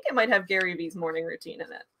it might have Gary Vee's morning routine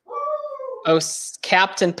in it. Oh,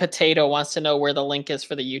 Captain Potato wants to know where the link is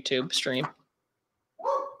for the YouTube stream.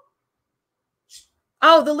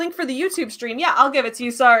 Oh, the link for the YouTube stream. Yeah, I'll give it to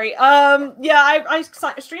you. Sorry. Yeah, I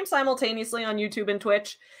stream simultaneously on YouTube and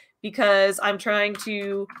Twitch because I'm trying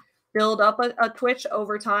to build up a Twitch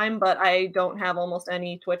over time, but I don't have almost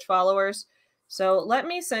any Twitch followers. So let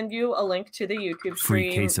me send you a link to the YouTube stream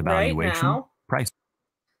Free case right evaluation. now. Price.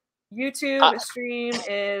 YouTube stream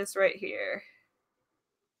is right here.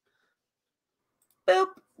 Boop.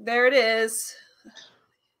 There it is.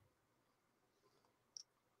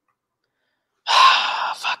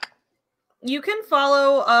 Fuck. You can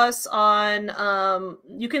follow us on,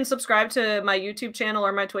 you can subscribe to my YouTube channel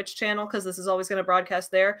or my Twitch channel because this is always going to broadcast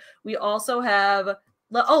there. We also have,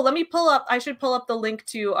 let me pull up, I should pull up the link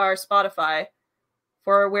to our Spotify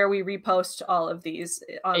for where we repost all of these.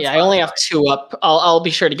 On Yeah, Spotify. I only have 2 up. I'll be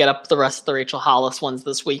sure to get up the rest of the Rachel Hollis ones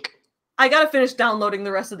this week. I got to finish downloading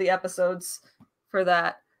the rest of the episodes for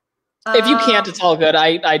that. If you can't, it's all good.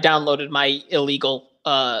 I downloaded my illegal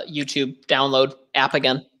YouTube download app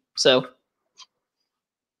again. So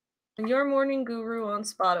Your Morning Guru on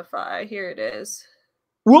Spotify. Here it is.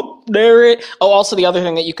 whoop, there it. Oh, also the other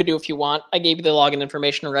thing that you could do if you want, I gave you the login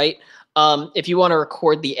information, right? If you want to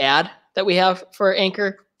record the ad that we have for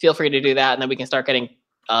Anchor, feel free to do that, and then we can start getting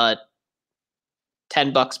 $10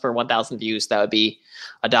 per 1,000 views. That would be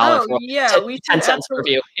 $1 for yeah, we 10 cents per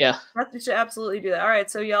view. Yeah, we should absolutely do that. All right,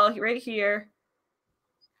 so y'all right here.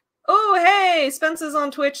 Oh, hey, Spence is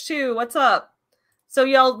on Twitch too. What's up? So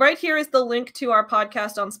y'all, right here is the link to our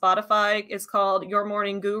podcast on Spotify. It's called Your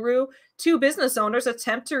Morning Guru. 2 business owners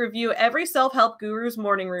attempt to review every self-help guru's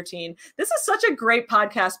morning routine. This is such a great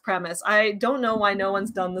podcast premise. I don't know why no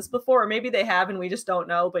one's done this before, or maybe they have and we just don't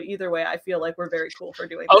know. But either way, I feel like we're very cool for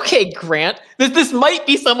doing that. Okay, Grant. This might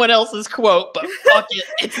be someone else's quote, but fuck it.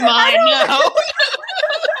 It's mine now.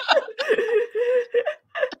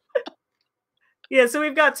 Yeah, so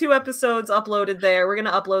we've got 2 episodes uploaded there. We're going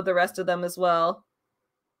to upload the rest of them as well.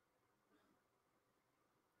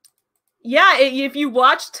 Yeah, if you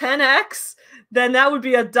watch 10x, then that would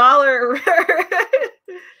be $1.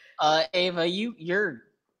 Ava,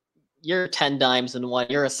 you're 10 dimes in one.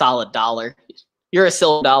 You're a solid dollar. You're a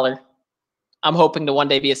silver dollar. I'm hoping to one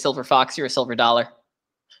day be a silver fox. You're a silver dollar.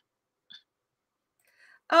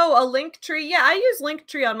 Oh, a link tree. Yeah, I use link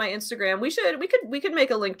tree on my Instagram. We could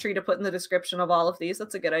make a link tree to put in the description of all of these.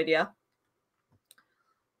 That's a good idea.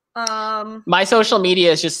 My social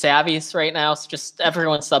media is just Savvy's right now, so just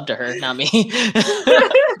everyone sub to her, not me.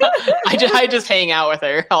 I just hang out with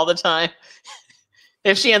her all the time.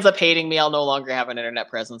 If she ends up hating me, I'll no longer have an internet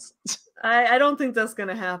presence. I don't think that's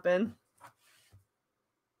gonna happen.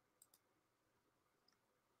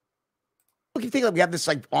 Look, you think like we have this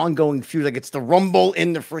like ongoing feud, like it's the rumble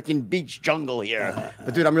in the freaking beach jungle here.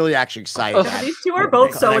 But dude, I'm really actually excited. These 2 are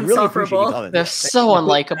both so insufferable. They're so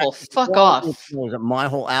unlikable. Fuck off. My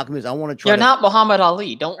whole alchemy is I want to try. You're not Muhammad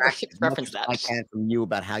Ali. Don't reference that. I can from you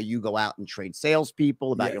about how you go out and train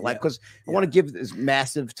salespeople, about your life, because I want to give this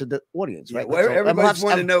massive to the audience, right? Well,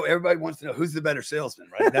 everybody wants to know who's the better salesman,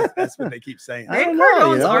 right? That's what they keep saying.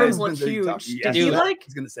 Cardone's arms look huge. Did he like?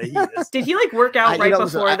 He's gonna say he is. Did he like work out right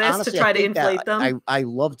before this to try to inflate them? I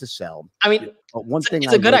love to sell. I mean, but one thing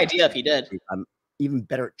it's a good idea if he did. I'm even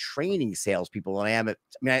better at training salespeople than I am at.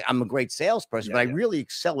 I mean, I'm a great salesperson, but I really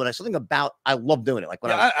excel when I something about. I love doing it. Like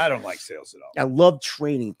when I don't like sales at all. I love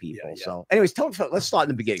training people. So, anyways, let's start in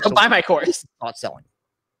the beginning. So buy my course. Start selling.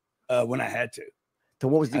 When I had to. So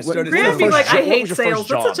what was the? Grant being like, I hate sales.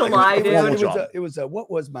 That's such a lie, dude. It was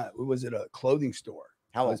was it a clothing store?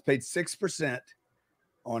 I was paid 6%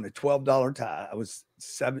 on a $12 tie. I was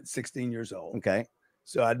 16 years old. Okay.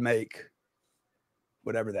 So I'd make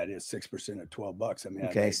whatever that is, 6% of $12. I mean,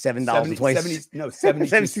 okay, $7.20.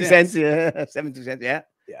 72 cents. Yeah, 72 cents. Yeah.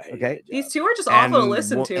 Yeah. Okay. These 2 are just awful to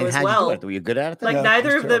listen to as well. Were you good at it? Like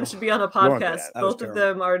neither of them should be on a podcast. Both of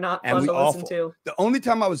them are not fun to listen to. The only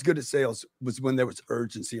time I was good at sales was when there was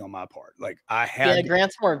urgency on my part. Like I had. Yeah,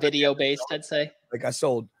 Grant's more video based, I'd say. Like I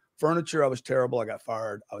sold furniture. I was terrible. I got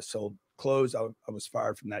fired. I sold clothes. I was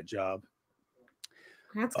fired from that job.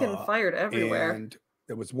 Grant's getting fired everywhere. And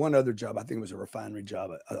there was one other job. I think it was a refinery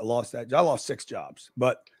job. I lost that. I lost 6 jobs.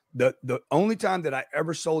 But the only time that I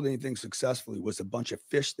ever sold anything successfully was a bunch of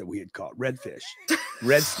fish that we had caught, redfish,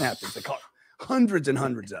 red snappers. I caught hundreds and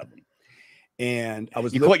hundreds of them. And I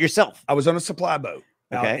was caught yourself. I was on a supply boat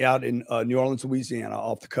out in New Orleans, Louisiana,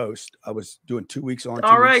 off the coast. I was doing 2 weeks on.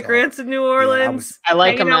 All right, Grant's in New Orleans. I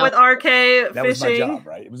like him out with RK that fishing. Was my job,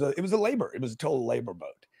 right? It was a total labor boat.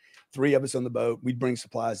 3 of us on the boat. We'd bring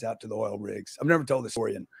supplies out to the oil rigs. I've never told this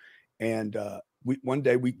story, and one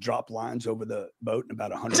day we dropped lines over the boat and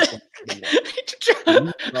about 100.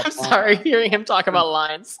 I'm sorry, hearing him talk about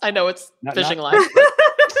lines. I know it's fishing lines.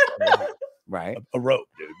 Right. A rope,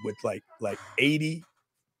 dude, with like 80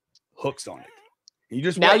 hooks on it. And you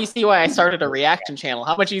just now you see why I started a reaction channel.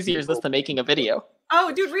 How much easier is this than making a video?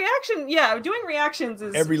 Oh, dude, reaction. Yeah, doing reactions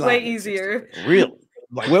is way easier. Really?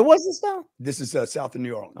 Like, where was this now? This is south of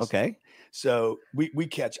New Orleans. Okay. So we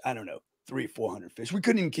catch, I don't know, 300 or 400 fish. We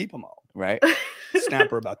couldn't even keep them all. Right.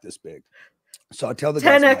 Snapper about this big. So I tell the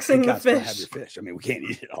guys, 10xing the fish. Have your fish. I mean, we can't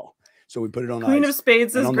eat it all. So we put it on Queen ice. of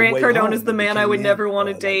Spades says Grant Cardone is the man I would never want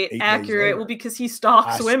to date. Like Accurate. Well, because he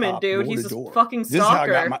stalks women, dude. He's a fucking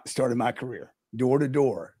stalker. This is how I started my career. Door to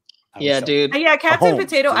door. Yeah, dude. Yeah, Captain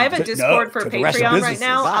Potato. I have a Discord for Patreon right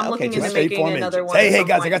now. I'm looking into making another one. Hey,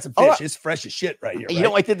 guys, I got some fish. It's fresh as shit right here. You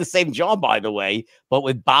know, I did the same job, by the way, but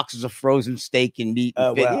with boxes of frozen steak and meat.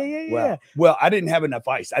 And yeah. Well, I didn't have enough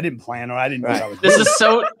ice. I didn't plan on. I didn't know what I was This doing. is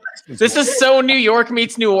so. This is so New York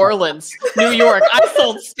meets New Orleans. New York, I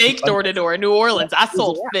sold steak door to door. New Orleans, I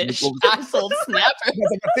sold fish. I sold snappers. I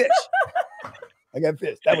got fish. I got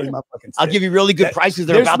fish. That was my fucking. I'll give you really good prices.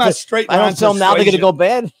 They're There's about my to. straight I don't tell them now. They're gonna go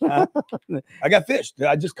bad. I got fish.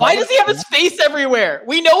 I just. Why does he have his face everywhere?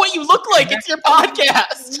 We know what you look like. It's your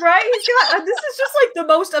podcast, right? He's got. This is just like the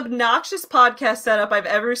most obnoxious podcast setup I've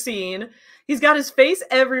ever seen. He's got his face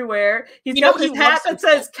everywhere. He's got his hat that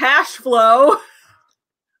says cash flow.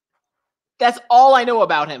 That's all I know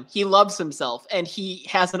about him. He loves himself, and he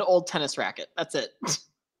has an old tennis racket. That's it.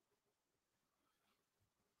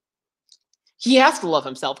 He has to love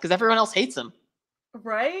himself because everyone else hates him.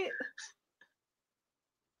 Right?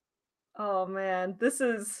 Oh man, this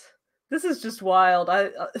is just wild.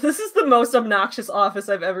 This is the most obnoxious office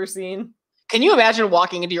I've ever seen. Can you imagine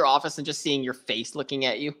walking into your office and just seeing your face looking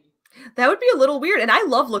at you? That would be a little weird, and I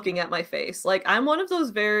love looking at my face. Like, I'm one of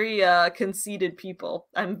those very conceited people.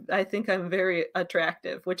 I think I'm very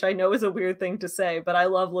attractive, which I know is a weird thing to say, but I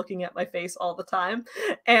love looking at my face all the time.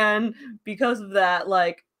 And because of that,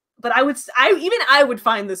 like, but I would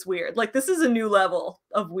find this weird. Like, this is a new level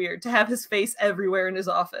of weird to have his face everywhere in his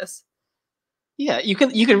office. Yeah, you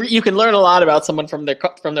can learn a lot about someone from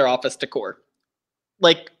their office decor.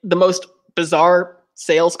 Like, the most bizarre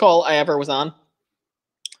sales call I ever was on.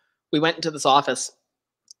 We went into this office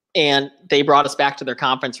and they brought us back to their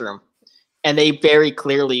conference room, and they very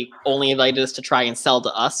clearly only invited us to try and sell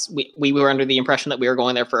to us. We were under the impression that we were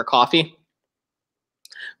going there for a coffee.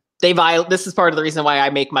 This is part of the reason why I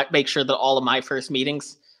make sure that all of my first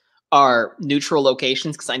meetings are neutral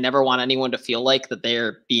locations, because I never want anyone to feel like that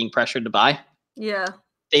they're being pressured to buy. Yeah.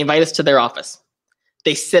 They invite us to their office.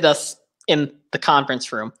 They sit us in the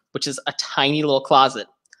conference room, which is a tiny little closet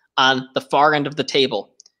on the far end of the table.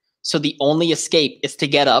 So the only escape is to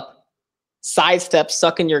get up, sidestep,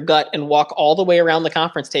 suck in your gut, and walk all the way around the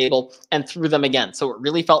conference table and through them again. So it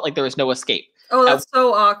really felt like there was no escape. Oh, that's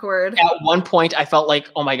so awkward. At one point, I felt like,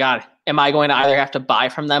 oh my God, am I going to either have to buy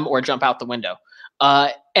from them or jump out the window?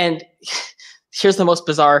 And here's the most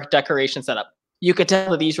bizarre decoration setup. You could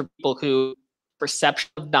tell that these were people who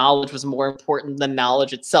perception of knowledge was more important than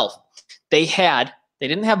knowledge itself. They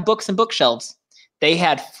didn't have books and bookshelves. They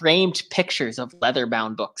had framed pictures of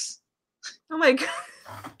leather-bound books. Oh my God.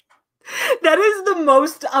 That is the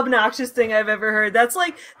most obnoxious thing I've ever heard. That's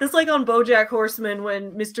like on BoJack Horseman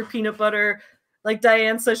when Mr. Peanut Butter, like,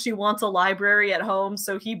 Diane says she wants a library at home,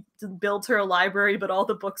 so he builds her a library, but all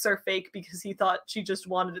the books are fake because he thought she just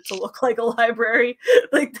wanted it to look like a library.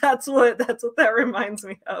 Like, that's what that reminds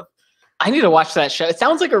me of. I need to watch that show. It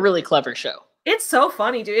sounds like a really clever show. It's so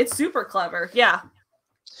funny, dude. It's super clever. Yeah.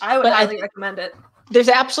 I would highly recommend it. There's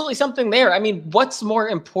absolutely something there. I mean, what's more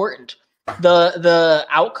important? The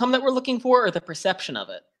outcome that we're looking for, or the perception of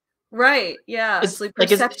it? Right. Yeah. It's like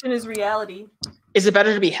perception is reality. Is it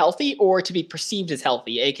better to be healthy or to be perceived as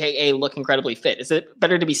healthy, aka look incredibly fit? Is it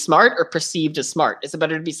better to be smart or perceived as smart? Is it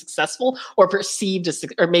better to be successful or perceived as,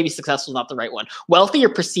 or maybe successful is not the right one, wealthy or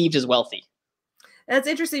perceived as wealthy? That's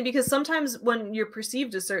interesting, because sometimes when you're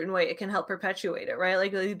perceived a certain way, it can help perpetuate it, right?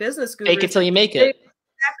 Like the business gurus, fake it till you make it.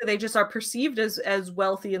 They just are perceived as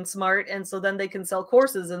wealthy and smart, and so then they can sell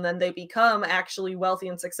courses, and then they become actually wealthy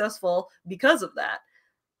and successful because of that.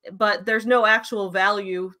 But there's no actual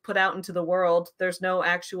value put out into the world. There's no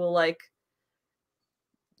actual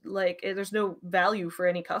there's no value for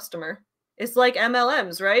any customer. It's like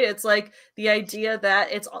MLMs, right? It's like the idea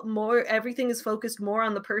that it's more, everything is focused more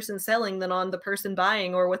on the person selling than on the person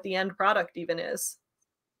buying, or what the end product even is.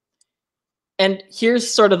 And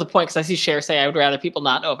here's sort of the point, because I see Cher say, I would rather people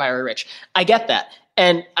not know if I were rich. I get that.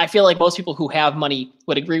 And I feel like most people who have money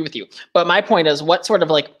would agree with you. But my point is, what sort of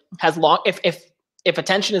like has long, if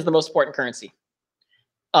attention is the most important currency,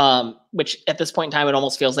 which at this point in time, it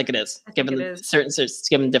almost feels like it is, given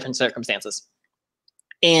different circumstances.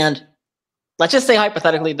 And let's just say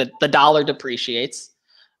hypothetically that the dollar depreciates.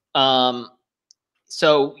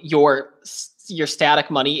 So your your static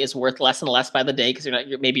money is worth less and less by the day because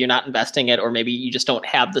maybe you're not investing it, or maybe you just don't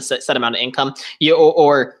have the set amount of income.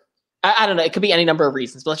 Or I don't know. It could be any number of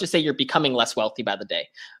reasons. But let's just say you're becoming less wealthy by the day.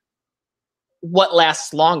 What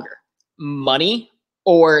lasts longer, money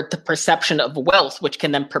or the perception of wealth, which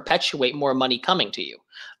can then perpetuate more money coming to you?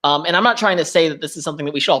 And I'm not trying to say that this is something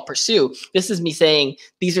that we should all pursue. This is me saying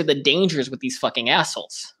these are the dangers with these fucking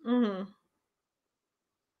assholes. Mm-hmm.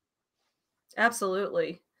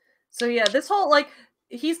 Absolutely. So yeah, this whole, like,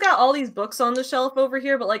 he's got all these books on the shelf over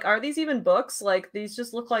here, but like, are these even books? Like, these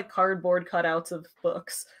just look like cardboard cutouts of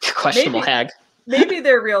books. Questionable hag. Maybe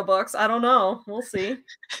they're real books. I don't know. We'll see.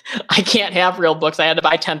 I can't have real books. I had to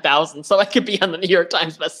buy 10,000 so I could be on the New York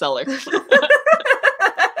Times bestseller.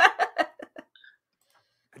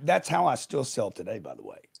 That's how I still sell today, by the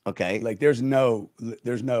way. Okay. Like there's no,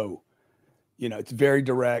 you know, it's very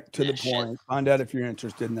direct to the point. Find out if you're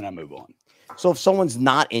interested, and then I move on. So if someone's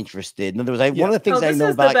not interested, in other words, one of the things I know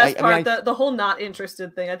about, the whole not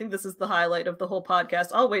interested thing. I think this is the highlight of the whole podcast.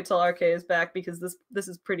 I'll wait till RK is back because this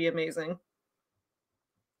is pretty amazing.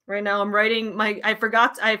 Right now, I'm writing I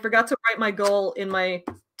forgot to write my goal in my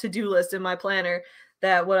to-do list in my planner.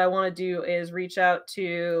 That what I want to do is reach out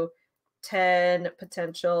to 10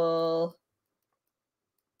 potential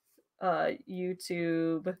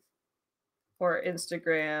YouTube or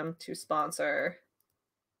Instagram to sponsor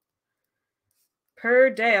per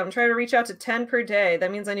day. I'm trying to reach out to 10 per day.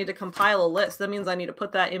 That means I need to compile a list. That means I need to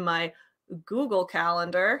put that in my Google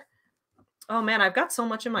Calendar. Oh man, I've got so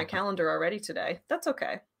much in my calendar already today. That's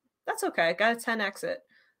okay. That's okay. Got a 10x it.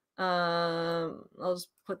 I'll just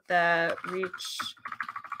put that reach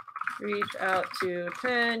out to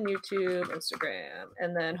 10 YouTube, Instagram,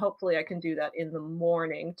 and then hopefully I can do that in the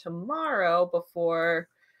morning tomorrow before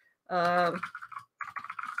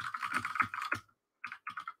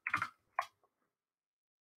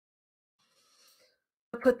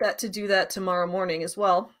put that to do that tomorrow morning as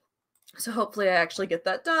well. So hopefully I actually get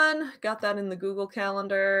that done. Got that in the Google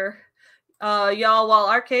Calendar. Y'all,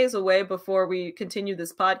 while RK is away before we continue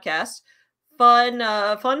this podcast,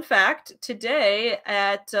 fun fact, today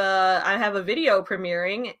at I have a video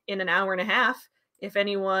premiering in an hour and a half. If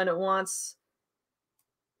anyone wants,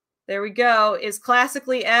 there we go. Is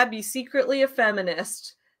Classically Abby secretly a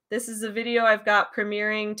feminist? This is a video I've got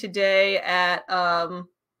premiering today at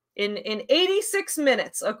in 86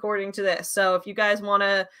 minutes, according to this. So if you guys want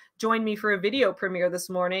to join me for a video premiere this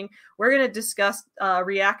morning, we're going to discuss,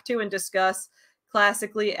 react to and discuss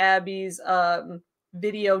Classically Abby's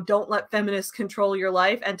video, Don't Let Feminists Control Your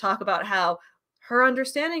Life, and talk about how her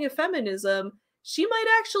understanding of feminism, she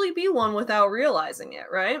might actually be one without realizing it,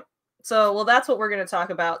 right? So, well, that's what we're going to talk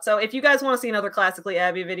about. So if you guys want to see another Classically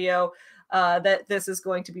Abby video, that this is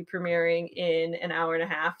going to be premiering in an hour and a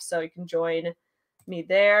half, so you can join me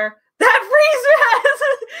there. That freeze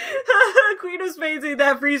Queen of Spades,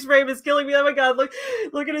 that freeze frame is killing me. Oh my god,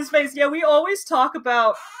 look at his face. Yeah, we always talk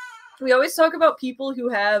about people who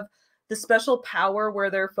have the special power where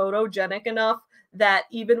they're photogenic enough that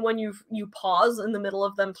even when you pause in the middle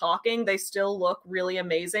of them talking, they still look really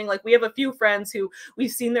amazing. Like, we have a few friends who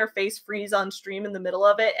we've seen their face freeze on stream in the middle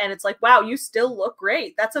of it, and it's like, wow, you still look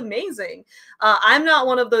great. That's amazing. I'm not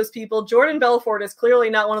one of those people. Jordan Belfort is clearly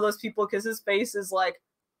not one of those people because his face is like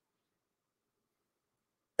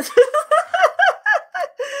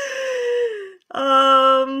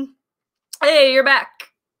hey, you're back.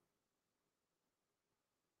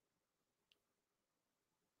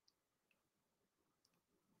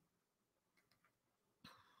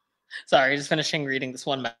 Sorry, just finishing reading this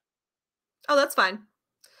one. Oh, that's fine.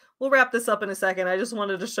 We'll wrap this up in a second. I just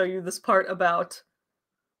wanted to show you this part about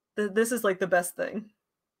this is like the best thing.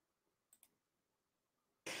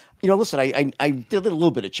 You know, listen, I did a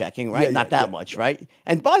little bit of checking, right? Not that much, right?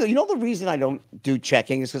 And by the way, you know, the reason I don't do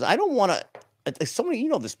checking is because I don't want to. So many, you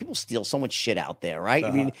know, there's people steal so much shit out there, right?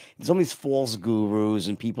 I mean, so many false gurus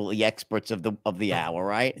and people, the experts of the hour,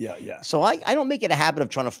 right? Yeah. So I don't make it a habit of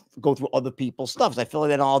trying to go through other people's stuff. I feel like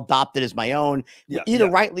then I'll adopt it as my own. Either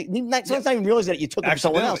rightly, sometimes I even realize that you took it from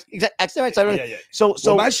someone else. Exactly. Right. So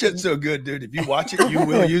well, my shit's so good, dude. If you watch it, you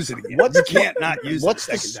will use it again. You can't not use it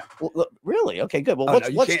the second time. Well, really? Okay, good. Well,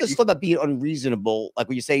 what's the stuff about being unreasonable? Like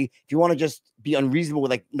when you say, if you want to just be unreasonable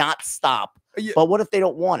with like not stop, but what if they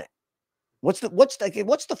don't want it? What's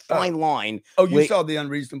the fine line? Oh, you saw the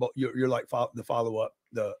unreasonable. You're like the follow up.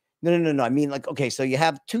 No. I mean, like, okay, so you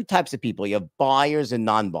have two types of people. You have buyers and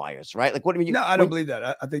non-buyers, right? Like, what do you mean? No, I don't believe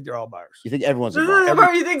that. I think they're all buyers. You think everyone's a This buyer? is the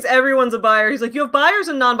part he thinks everyone's a buyer. He's like, you have buyers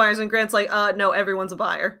and non-buyers, and Grant's like, no, everyone's a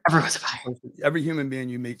buyer. Everyone's a buyer. Every human being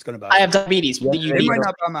you meet is going to buy. I have diabetes. They might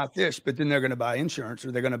not buy my fish, but then they're going to buy insurance,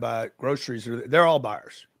 or they're going to buy groceries, or they're all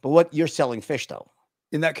buyers. But what you're selling fish though?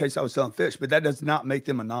 In that case, I was selling fish, but that does not make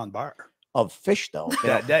them a non-buyer. Of fish though.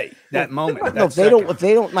 That day, that moment. No, if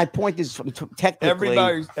they don't. My point is, technically,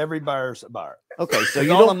 every buyer's a buyer. Okay, so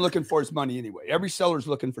all I'm looking for is money anyway. Every seller's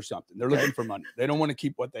looking for something. They're looking for money. They don't want to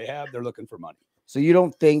keep what they have. They're looking for money. So you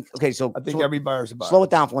don't think? Okay, so I think every buyer's a buyer. Slow it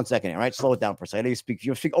down for 1 second, all right? Slow it down for a second. I know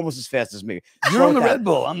you speak almost as fast as me. You're on the Red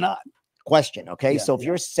Bull. I'm not. Question, okay? So if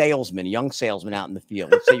you're a salesman, a young salesman out in the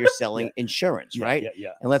field, let's say you're selling insurance, right?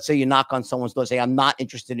 Yeah. And let's say you knock on someone's door, say, "I'm not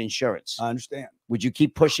interested in insurance." I understand. Would you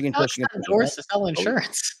keep pushing and pushing and pushing? Doors to sell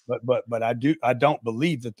insurance. But I don't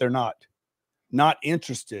believe that they're not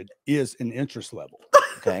interested is an interest level.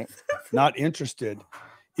 Okay. Not interested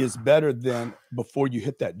is better than before you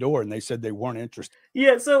hit that door and they said they weren't interested.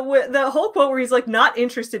 Yeah, so the whole quote where he's like, not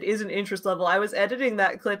interested is an interest level. I was editing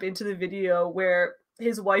that clip into the video where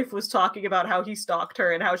his wife was talking about how he stalked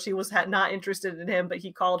her and how she was not interested in him, but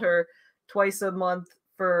he called her twice a month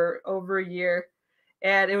for over a year.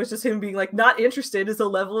 And it was just him being like, not interested is a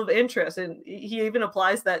level of interest. And he even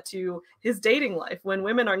applies that to his dating life. When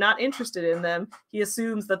women are not interested in them, he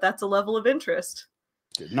assumes that that's a level of interest.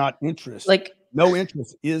 Not interest. Like, no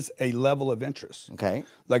interest is a level of interest. Okay.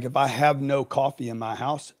 Like if I have no coffee in my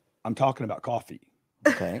house, I'm talking about coffee.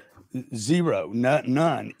 Okay. Zero,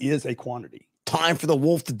 none is a quantity. Time for the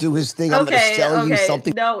wolf to do his thing. I'm going to sell you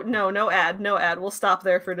something. No ad. We'll stop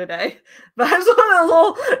there for today. But I just want a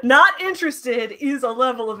little, not interested is a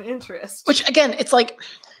level of interest. Which again, it's like,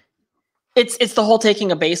 it's the whole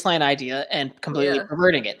taking a baseline idea and completely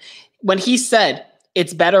perverting it. When he said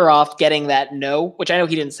it's better off getting that no, which I know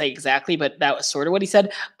he didn't say exactly, but that was sort of what he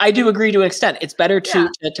said. I do agree to an extent. It's better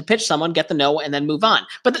to pitch someone, get the no, and then move on.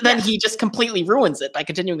 But then he just completely ruins it by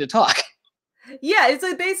continuing to talk. Yeah, it's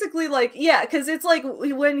like basically like, because it's like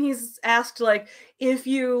when he's asked, like, if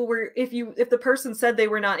the person said they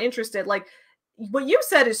were not interested, like what you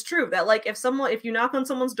said is true, that like if you knock on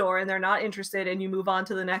someone's door and they're not interested and you move on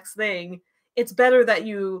to the next thing, it's better that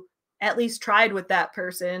you at least tried with that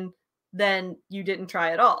person than you didn't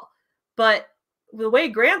try at all. But the way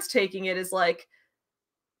Grant's taking it is like,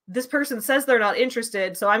 this person says they're not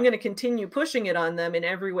interested, so I'm going to continue pushing it on them in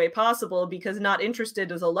every way possible, because not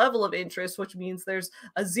interested is a level of interest, which means there's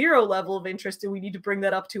a 0 level of interest, and we need to bring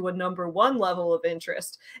that up to a number 1 level of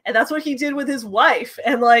interest. And that's what he did with his wife.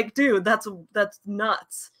 And like, dude, that's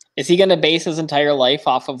nuts. Is he going to base his entire life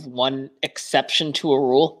off of one exception to a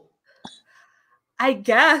rule? I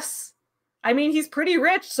guess. I mean, he's pretty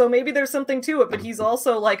rich, so maybe there's something to it, but he's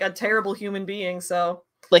also like a terrible human being, so.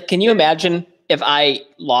 Like, can you imagine if I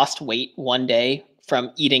lost weight one day from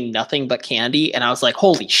eating nothing but candy and I was like,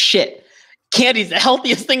 holy shit, candy's the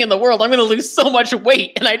healthiest thing in the world. I'm going to lose so much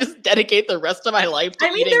weight. And I just dedicate the rest of my life to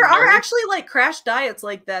eating there are nerds. actually like crash diets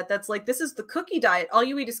like that. That's like, this is the cookie diet. All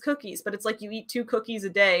you eat is cookies, but it's like you eat 2 cookies a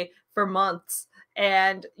day for months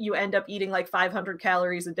and you end up eating like 500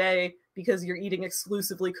 calories a day because you're eating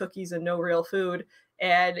exclusively cookies and no real food.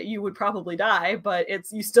 And you would probably die, but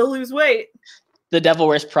you still lose weight. The Devil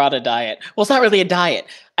Wears Prada diet. Well, it's not really a diet.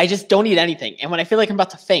 I just don't eat anything. And when I feel like I'm about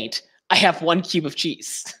to faint, I have 1 cube of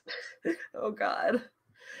cheese. Oh, God.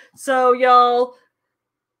 So, y'all,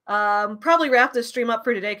 probably wrap this stream up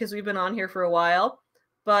for today because we've been on here for a while.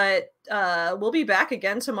 But we'll be back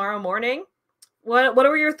again tomorrow morning. What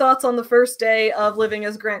were your thoughts on the first day of living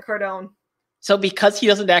as Grant Cardone? So because he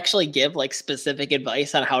doesn't actually give like specific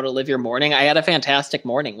advice on how to live your morning, I had a fantastic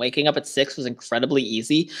morning. Waking up at 6 was incredibly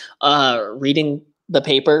easy. Reading the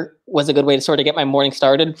paper was a good way to sort of get my morning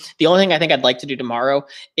started. The only thing I think I'd like to do tomorrow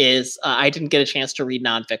is I didn't get a chance to read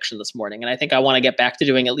nonfiction this morning. And I think I want to get back to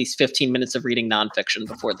doing at least 15 minutes of reading nonfiction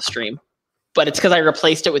before the stream. But it's because I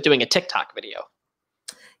replaced it with doing a TikTok video.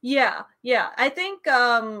 Yeah. I think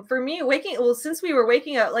for me, since we were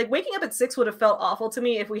waking up at 6 would have felt awful to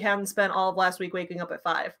me if we hadn't spent all of last week waking up at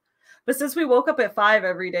 5. But since we woke up at 5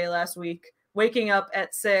 every day last week, waking up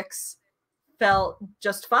at 6 felt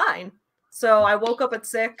just fine. So I woke up at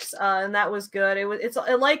 6 and that was good.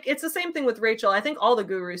 It's the same thing with Rachel. I think all the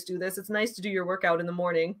gurus do this. It's nice to do your workout in the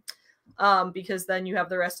morning because then you have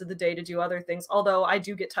the rest of the day to do other things. Although I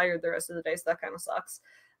do get tired the rest of the day, so that kind of sucks.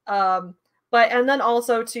 And then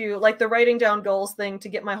also to like the writing down goals thing to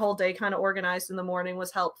get my whole day kind of organized in the morning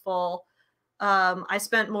was helpful. I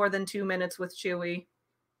spent more than 2 minutes with Chewy,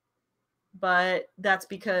 but that's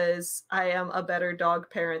because I am a better dog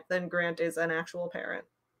parent than Grant is an actual parent.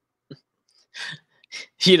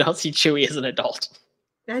 You don't see Chewie as an adult.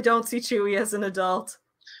 I don't see Chewie as an adult.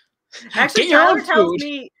 Actually, Get your Tyler own tells food.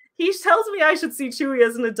 me he tells me I should see Chewie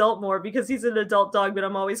as an adult more because he's an adult dog, but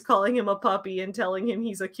I'm always calling him a puppy and telling him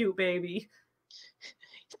he's a cute baby.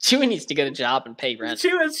 Chewie needs to get a job and pay rent.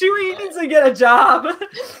 Chewie needs to get a job.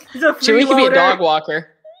 He's a Chewie can be a freeloader. dog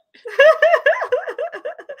walker.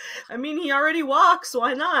 I mean, he already walks.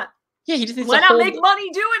 Why not? Yeah, he just needs Why to not hold... make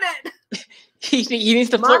money doing it? He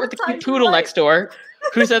needs to flirt with the cute Monetize poodle your life. next door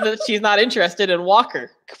who said that she's not interested in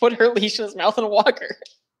Walker. Put her leash in his mouth and walk her.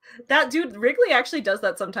 That dude, Wrigley actually does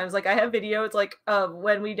that sometimes. Like, I have videos, like, of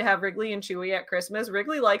when we have Wrigley and Chewie at Christmas.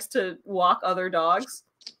 Wrigley likes to walk other dogs.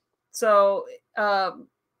 So,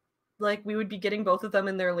 like, we would be getting both of them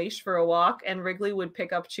in their leash for a walk, and Wrigley would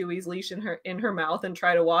pick up Chewie's leash in her mouth and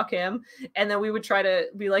try to walk him. And then we would try to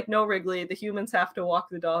be like, no, Wrigley, the humans have to walk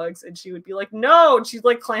the dogs. And she would be like, no. And she'd,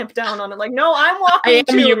 like, clamp down on it. Like, no, I'm walking I am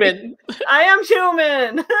Chewie. human. I am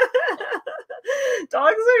human.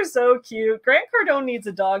 Dogs are so cute. Grant Cardone needs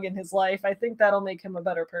a dog in his life. I think that'll make him a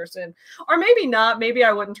better person. Or maybe not. Maybe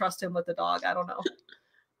I wouldn't trust him with the dog. I don't know.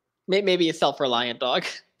 Maybe a self-reliant dog.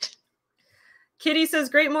 Kitty says,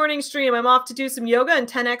 great morning stream. I'm off to do some yoga and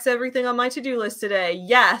 10x everything on my to-do list today.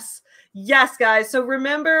 Yes. Yes, guys. So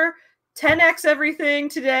remember, 10x everything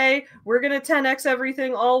today. We're going to 10x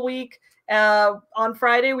everything all week. On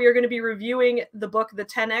Friday, we are going to be reviewing the book, The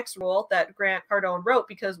 10X Rule, that Grant Cardone wrote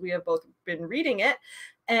because we have both been reading it.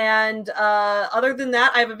 And other than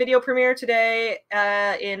that, I have a video premiere today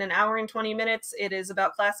in an hour and 20 minutes. It is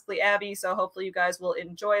about Classically Abby, so hopefully you guys will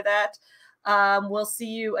enjoy that. We'll see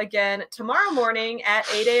you again tomorrow morning at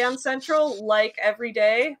 8 a.m. Central, like every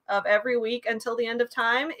day of every week until the end of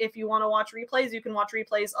time. If you want to watch replays, you can watch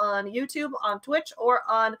replays on YouTube, on Twitch, or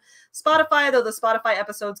on Spotify, though the Spotify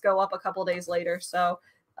episodes go up a couple days later. So,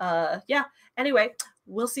 yeah. Anyway,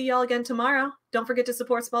 we'll see y'all again tomorrow. Don't forget to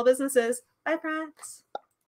support small businesses. Bye, friends.